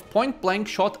effect of point-blank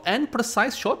shot and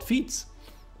precise shot feats.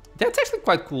 That's actually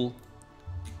quite cool.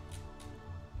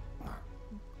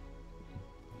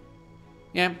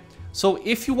 Yeah, so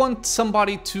if you want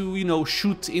somebody to, you know,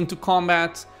 shoot into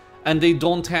combat and they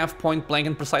don't have point-blank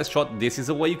and precise shot, this is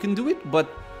a way you can do it. But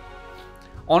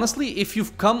honestly, if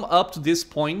you've come up to this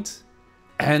point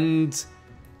and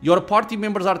your party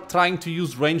members are trying to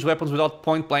use ranged weapons without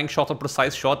point-blank shot or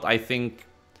precise shot, I think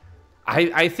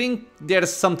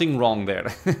there's something wrong there.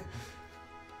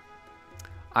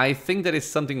 I think there is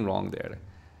something wrong there.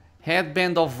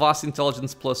 Headband of Vast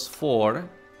Intelligence +4.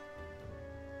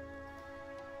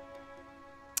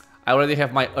 I already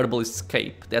have my Herbalist's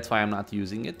Cape. That's why I'm not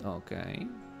using it. Okay.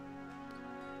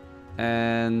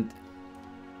 And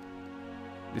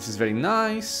this is very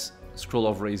nice. Scroll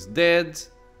of Raised Dead.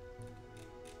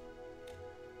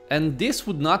 And this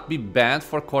would not be bad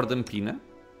for Cordampina.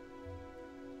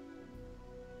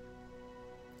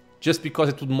 Just because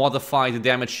it would modify the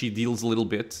damage she deals a little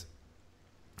bit.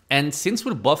 And since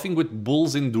we're buffing with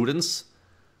Bull's Endurance,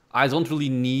 I don't really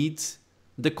need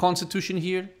the Constitution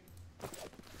here.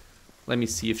 Let me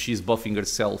see if she's buffing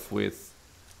herself with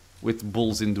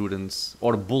Bull's Endurance.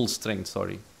 Or Bull's Strength,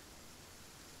 sorry.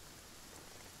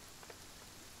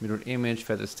 Mirror image,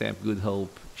 feather step, good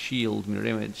hope, shield, mirror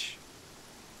image.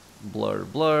 Blur,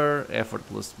 blur,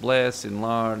 effortless bless,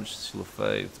 enlarge, seal of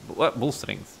faith. What? Bull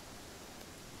strength.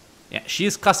 Yeah, she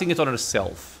is casting it on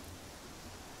herself.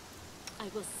 I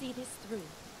will see this through.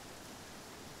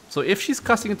 So if she's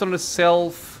casting it on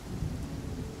herself,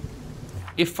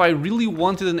 if I really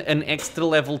wanted an extra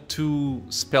level 2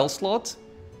 spell slot,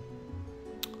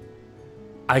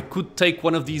 I could take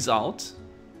one of these out.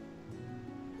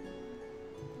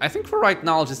 I think for right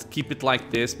now I'll just keep it like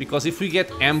this, because if we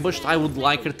get ambushed, I would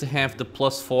like her to have the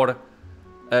 +4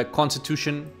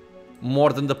 constitution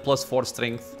more than the +4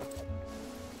 strength.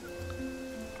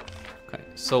 Okay,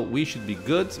 so we should be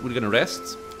good. We're gonna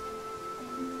rest.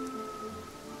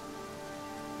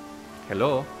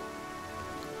 Hello.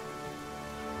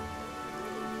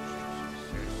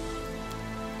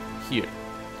 Here.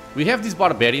 We have these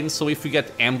barbarians, so if we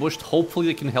get ambushed, hopefully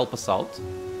they can help us out.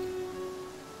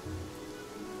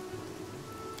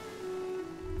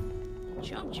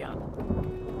 Jump, jump.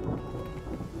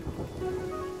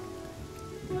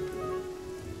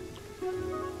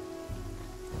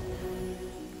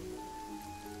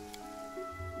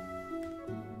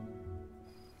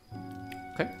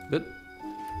 Okay, good.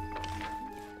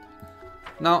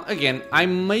 Now, again, I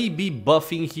may be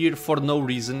buffing here for no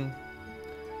reason.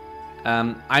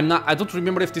 I don't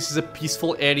remember if this is a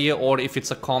peaceful area or if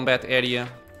it's a combat area.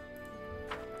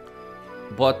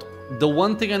 But the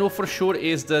one thing I know for sure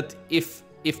is that if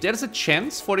there's a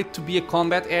chance for it to be a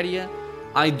combat area,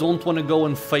 I don't want to go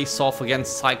and face off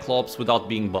against Cyclops without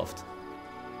being buffed.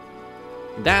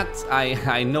 That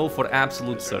I know for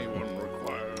absolute certain. Anyone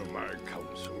require my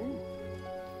counsel?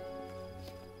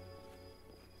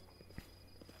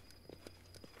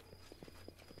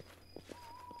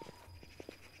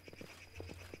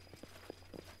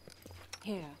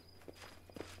 Here.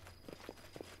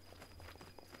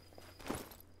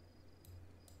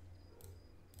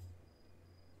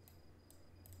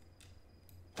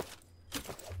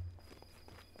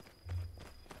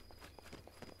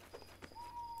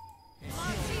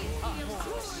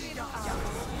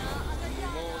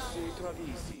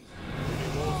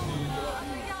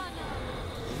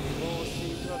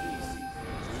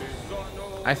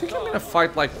 I think I'm gonna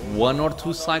fight like 1 or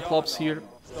 2 Cyclops here,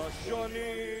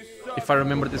 if I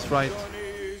remember this right.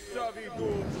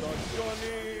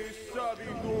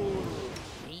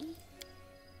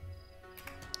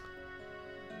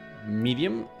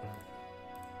 Medium.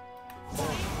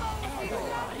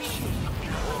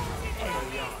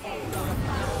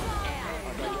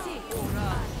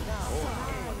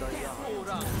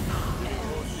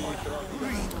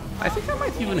 I think I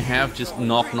might even have just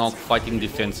knock-knock fighting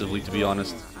defensively, to be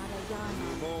honest.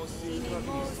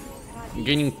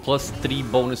 Gaining +3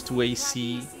 bonus to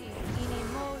AC.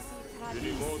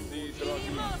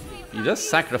 He does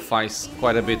sacrifice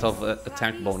quite a bit of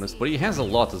attack bonus, but he has a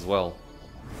lot as well.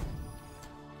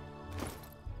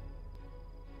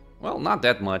 Well, not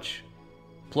that much.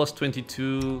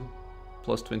 +22,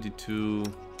 +22.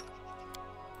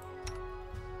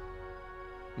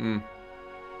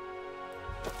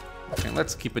 Okay,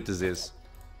 let's keep it as is.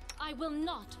 I will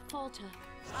not falter.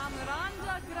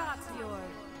 Amranda gratior.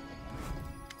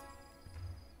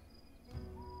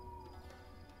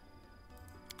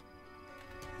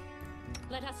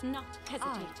 Let us not I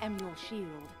hesitate. am your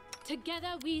shield.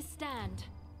 Together we stand.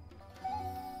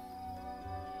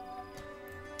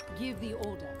 Give the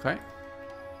order. Okay.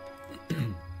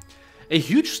 A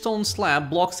huge stone slab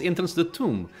blocks entrance to the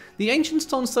tomb. The ancient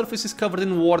stone surface is covered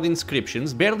in worn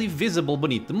inscriptions, barely visible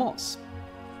beneath the moss.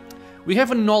 We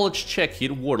have a knowledge check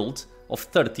here, world of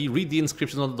 30. Read the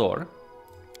inscriptions on the door.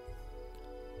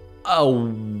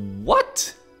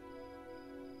 What?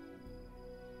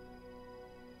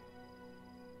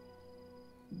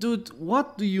 Dude,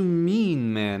 what do you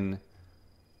mean, man?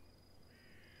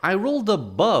 I rolled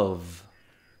above.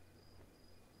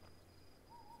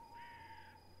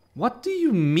 What do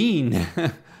you mean?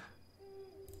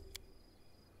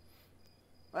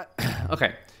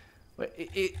 Okay.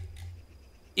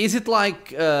 Is it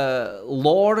like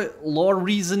lore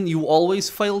reason you always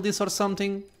fail this or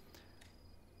something?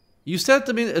 You said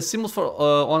to me a symbol for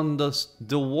on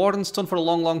the Warden Stone for a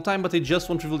long time, but they just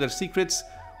won't reveal their secrets.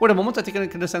 Wait a moment, I think I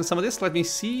can understand some of this. Let me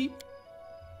see.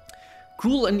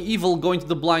 Cruel and evil go into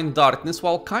the blind darkness,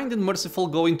 while kind and merciful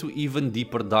go into even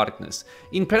deeper darkness.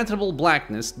 Impenetrable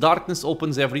blackness, darkness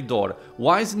opens every door.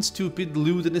 Wise and stupid,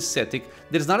 lewd and ascetic,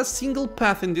 there's not a single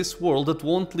path in this world that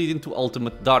won't lead into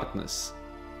ultimate darkness.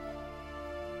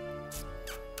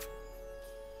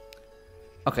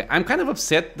 Okay, I'm kind of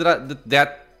upset that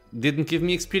that didn't give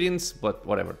me experience, but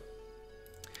whatever.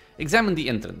 Examine the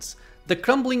entrance. The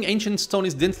crumbling ancient stone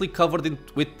is densely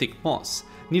covered with thick moss.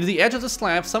 Near the edge of the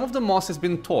slab, some of the moss has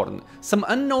been torn. Some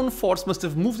unknown force must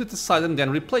have moved it aside and then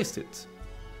replaced it.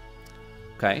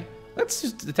 Okay, let's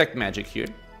just detect magic here.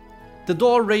 The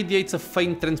door radiates a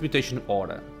faint transmutation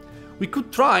aura. We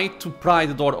could try to pry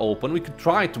the door open, we could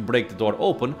try to break the door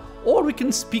open, or we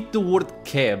can speak the word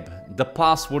Keb, the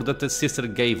password that the sister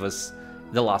gave us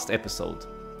the last episode.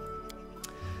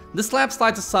 The slab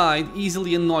slides aside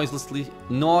easily and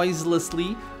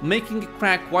noiselessly, making a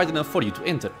crack wide enough for you to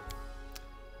enter.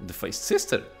 Defaced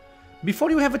Sister. Before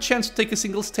you have a chance to take a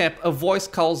single step, a voice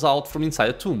calls out from inside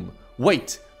the tomb.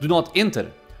 Wait, do not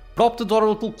enter. Prop the door,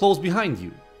 it will close behind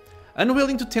you.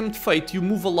 Unwilling to tempt fate, you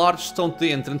move a large stone to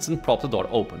the entrance and prop the door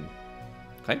open.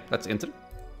 Okay, let's enter.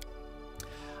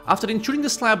 After ensuring the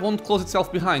slab won't close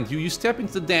itself behind you, you step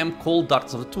into the damp, cold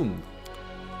darkness of the tomb.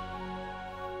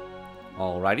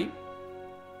 Alrighty.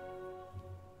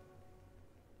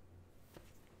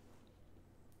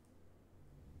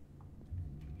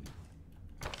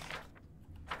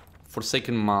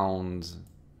 Forsaken Mound.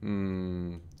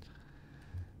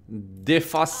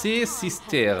 Defaced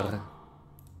Sisters.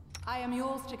 I am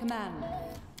yours to command.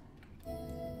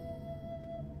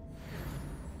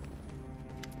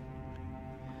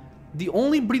 The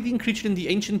only breathing creature in the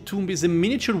ancient tomb is a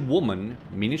miniature woman.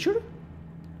 Miniature?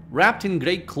 Wrapped in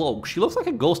grey cloak. She looks like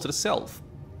a ghost herself.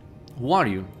 Who are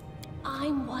you?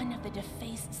 I'm one of the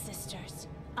Defaced Sisters,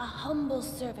 a humble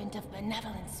servant of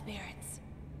benevolent spirits.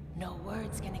 No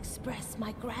words can express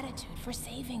my gratitude for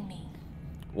saving me.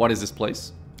 What is this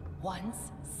place?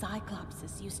 Once,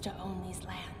 Cyclopses used to own these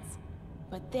lands,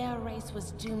 but their race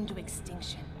was doomed to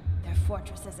extinction. Their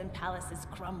fortresses and palaces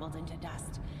crumbled into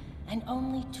dust, and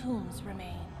only tombs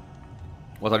remain.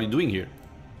 What are you doing here?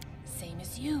 Same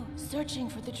as you, searching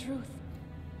for the truth.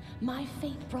 My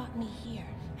fate brought me here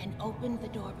and opened the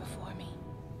door before me.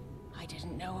 I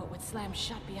didn't know it would slam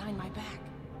shut behind my back.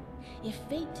 If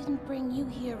fate didn't bring you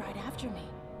here right after me,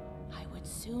 I would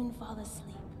soon fall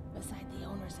asleep beside the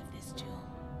owners of this tomb.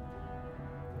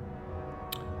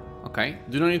 Okay.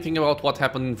 Do you know anything about what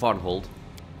happened in Varnhold?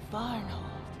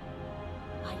 Varnhold.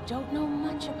 I don't know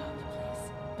much about the place,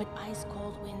 but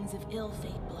ice-cold winds of ill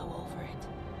fate blow over it.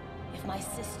 If my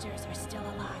sisters are still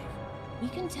alive, we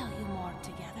can tell you more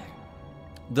together.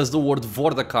 Does the word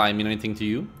Vordakai mean anything to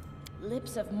you?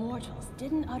 Lips of mortals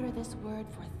didn't utter this word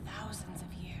for thousands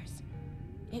of years.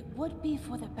 It would be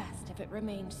for the best if it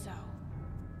remained so.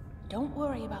 Don't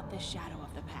worry about this shadow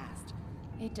of the past.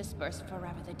 It dispersed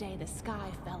forever the day the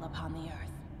sky fell upon the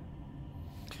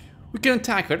earth. We can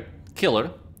attack her, kill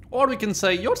her, or we can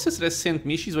say, your sister has sent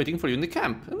me, she's waiting for you in the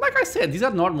camp. And like I said, these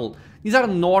are normal,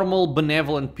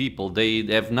 benevolent people. They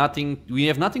have nothing, we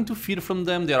have nothing to fear from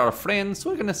them, they are our friends,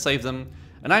 so we're gonna save them.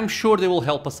 And I'm sure they will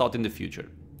help us out in the future.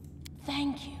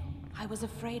 Thank you. I was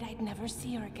afraid I'd never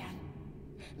see her again.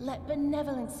 Let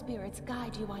benevolent spirits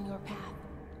guide you on your path.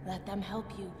 Let them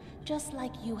help you, just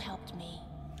like you helped me.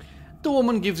 The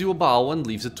woman gives you a bow and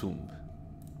leaves the tomb.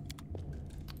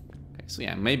 Okay, so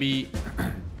yeah, maybe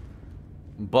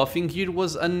buffing here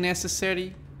was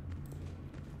unnecessary.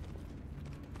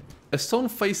 A stone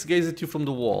face gazes at you from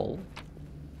the wall.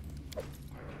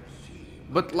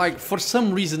 But like, for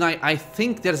some reason I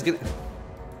think there's gonna...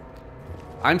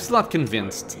 I'm still not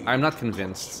convinced. I'm not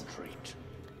convinced.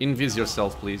 Invis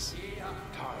yourself, please.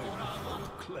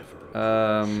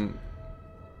 Go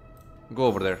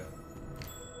over there.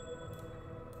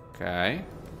 Okay.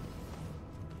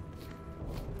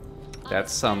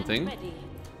 That's something.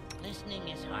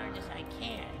 Listening as hard as I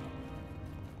can.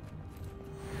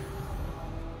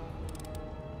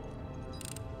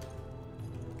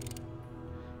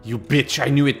 You bitch, I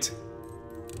knew it.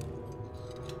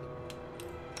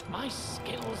 My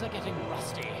skills are getting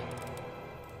rusty.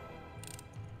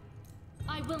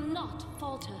 I will not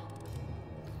falter.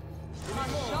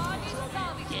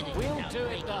 We'll do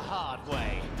it the hard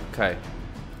way. Okay.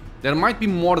 There might be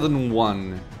more than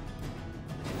one.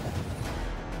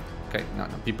 Okay, no,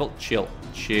 people, chill.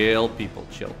 Chill, people,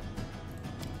 chill.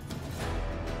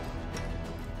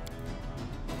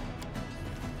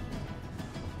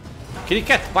 Kitty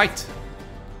cat, bite!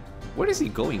 Where is he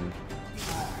going?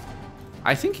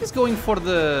 I think he's going for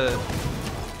the...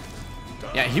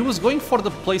 Yeah, he was going for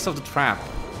the place of the trap.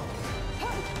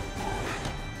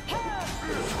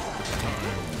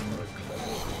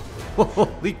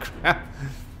 Holy crap.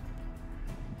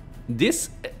 This...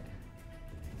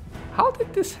 How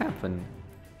did this happen?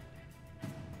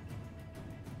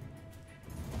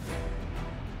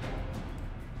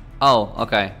 Oh,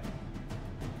 okay.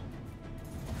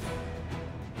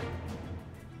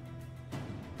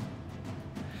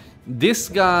 This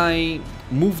guy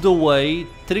moved away,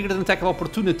 triggered an attack of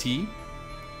opportunity,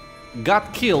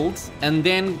 got killed, and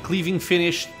then cleaving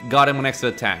finish got him an extra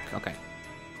attack. Okay.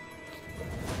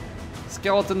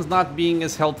 Skeletons not being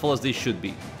as helpful as they should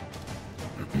be.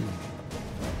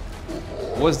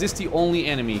 Was this the only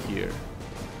enemy here?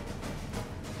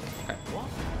 Okay.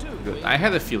 Good. I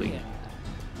had a feeling.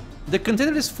 The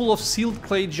container is full of sealed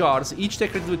clay jars, each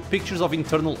decorated with pictures of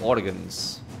internal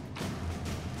organs.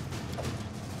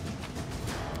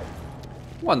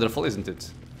 Wonderful, isn't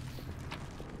it?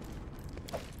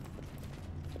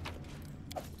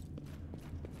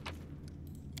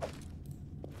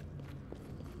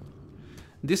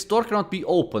 This door cannot be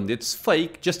opened. It's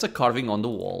fake, just a carving on the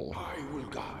wall. I will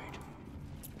guide.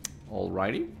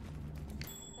 Alrighty.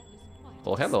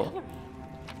 Oh, hello.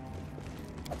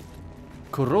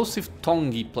 Corrosive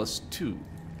Tongi +2.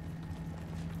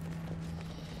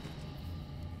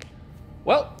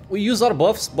 Well, we use our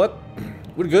buffs, but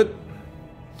we're good.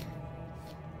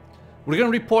 We're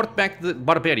gonna report back to the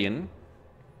barbarian.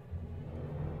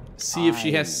 See if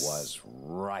she has... I was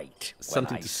right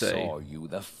something when to say. I saw you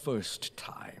the first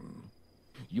time.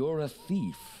 You're a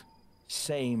thief,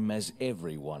 same as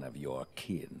every one of your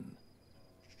kin.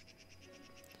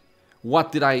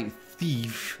 What did I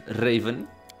thieve, Raven?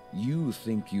 You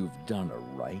think you've done a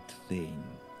right thing,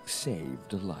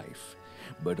 saved a life,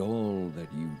 but all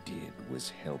that you did was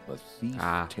help a thief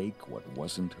take what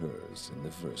wasn't hers in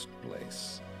the first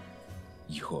place.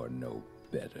 You're no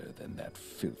better than that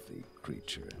filthy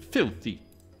creature. Filthy.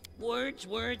 Words,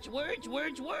 words, words,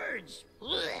 words, words.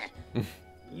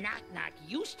 Knock knock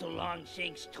used to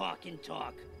Longshanks talk and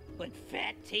talk, but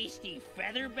fat tasty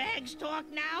feather bags talk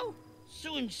now?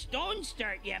 Soon stones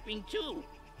start yapping too.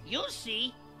 You'll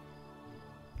see.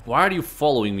 Why are you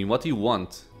following me? What do you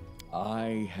want?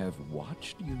 I have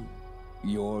watched you,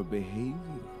 your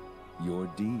behavior, your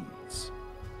deeds.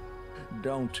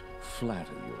 Don't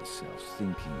flatter yourself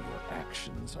thinking your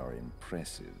actions are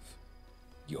impressive.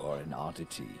 You're an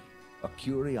oddity, a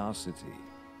curiosity,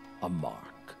 a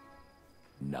mark.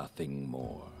 Nothing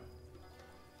more.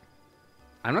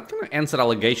 I'm not gonna answer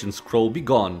allegations, Crow. Be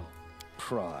gone.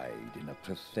 Pride in a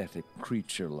pathetic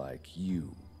creature like you.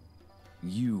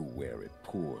 You wear it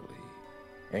poorly.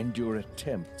 And your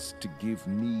attempts to give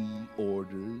me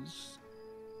orders?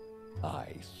 I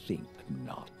think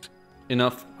not.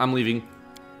 Enough. I'm leaving.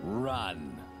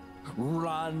 Run.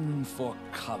 Run for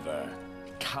cover.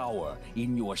 Cower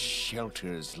in your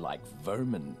shelters like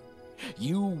vermin.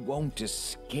 You won't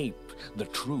escape the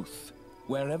truth.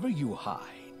 Wherever you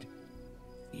hide,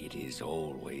 it is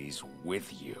always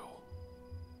with you.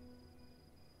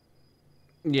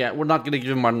 Yeah, we're not gonna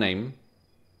give him our name.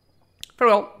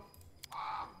 Farewell.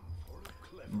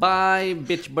 Bye,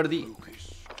 bitch birdie.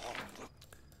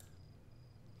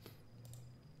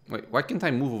 Wait, why can't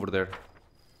I move over there?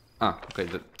 Ah, okay,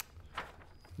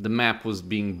 the map was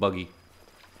being buggy.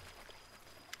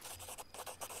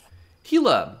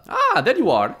 Hila! Ah, there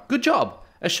you are. Good job.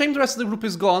 A shame the rest of the group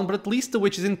is gone, but at least the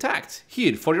witch is intact.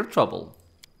 Here, for your trouble.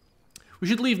 We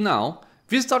should leave now.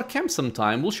 Visit our camp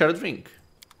sometime. We'll share a drink.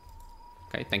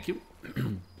 Okay, thank you.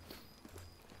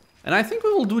 And I think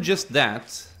we will do just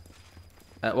that.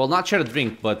 Well, not share a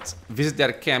drink, but visit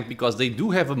their camp, because they do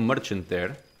have a merchant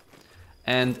there.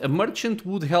 And a merchant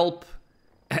would help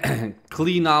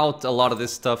clean out a lot of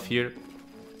this stuff here.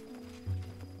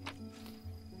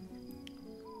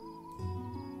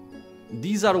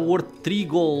 These are worth 3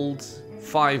 gold,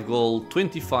 5 gold,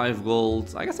 25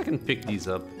 gold. I guess I can pick these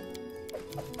up.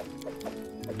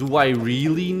 Do I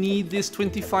really need this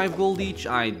 25 gold each?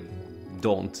 I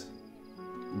don't.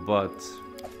 But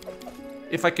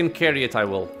if I can carry it, I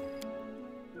will.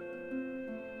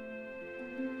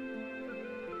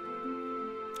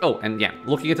 Oh, and yeah,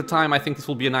 looking at the time, I think this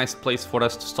will be a nice place for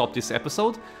us to stop this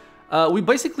episode. We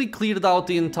basically cleared out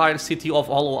the entire city of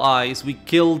Hollow Eyes. We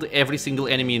killed every single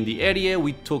enemy in the area.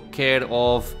 We took care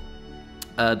of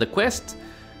the quest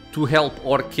to help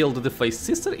or kill the Defaced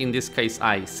Sister. In this case,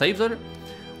 I saved her.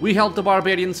 We helped the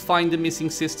barbarians find the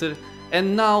missing sister.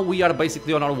 And now we are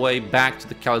basically on our way back to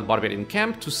the Khalid Barbarian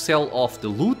camp to sell off the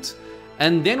loot.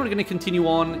 And then we're going to continue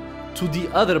on to the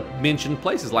other mentioned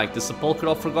places, like the Sepulchre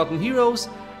of Forgotten Heroes,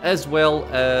 as well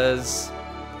as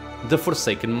the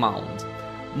Forsaken Mound.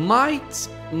 Might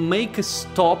make a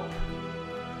stop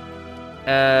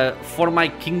for my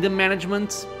kingdom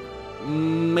management,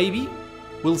 maybe,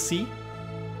 we'll see.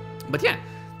 But yeah,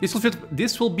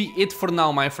 this will be it for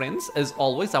now, my friends. As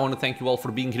always, I want to thank you all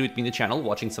for being here with me in the channel,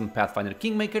 watching some Pathfinder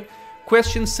Kingmaker.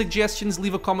 Questions, suggestions,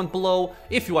 leave a comment below.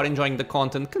 If you are enjoying the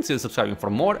content, consider subscribing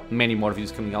for more. Many more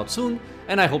videos coming out soon,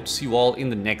 and I hope to see you all in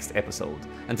the next episode.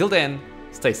 Until then,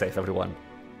 Stay safe, everyone.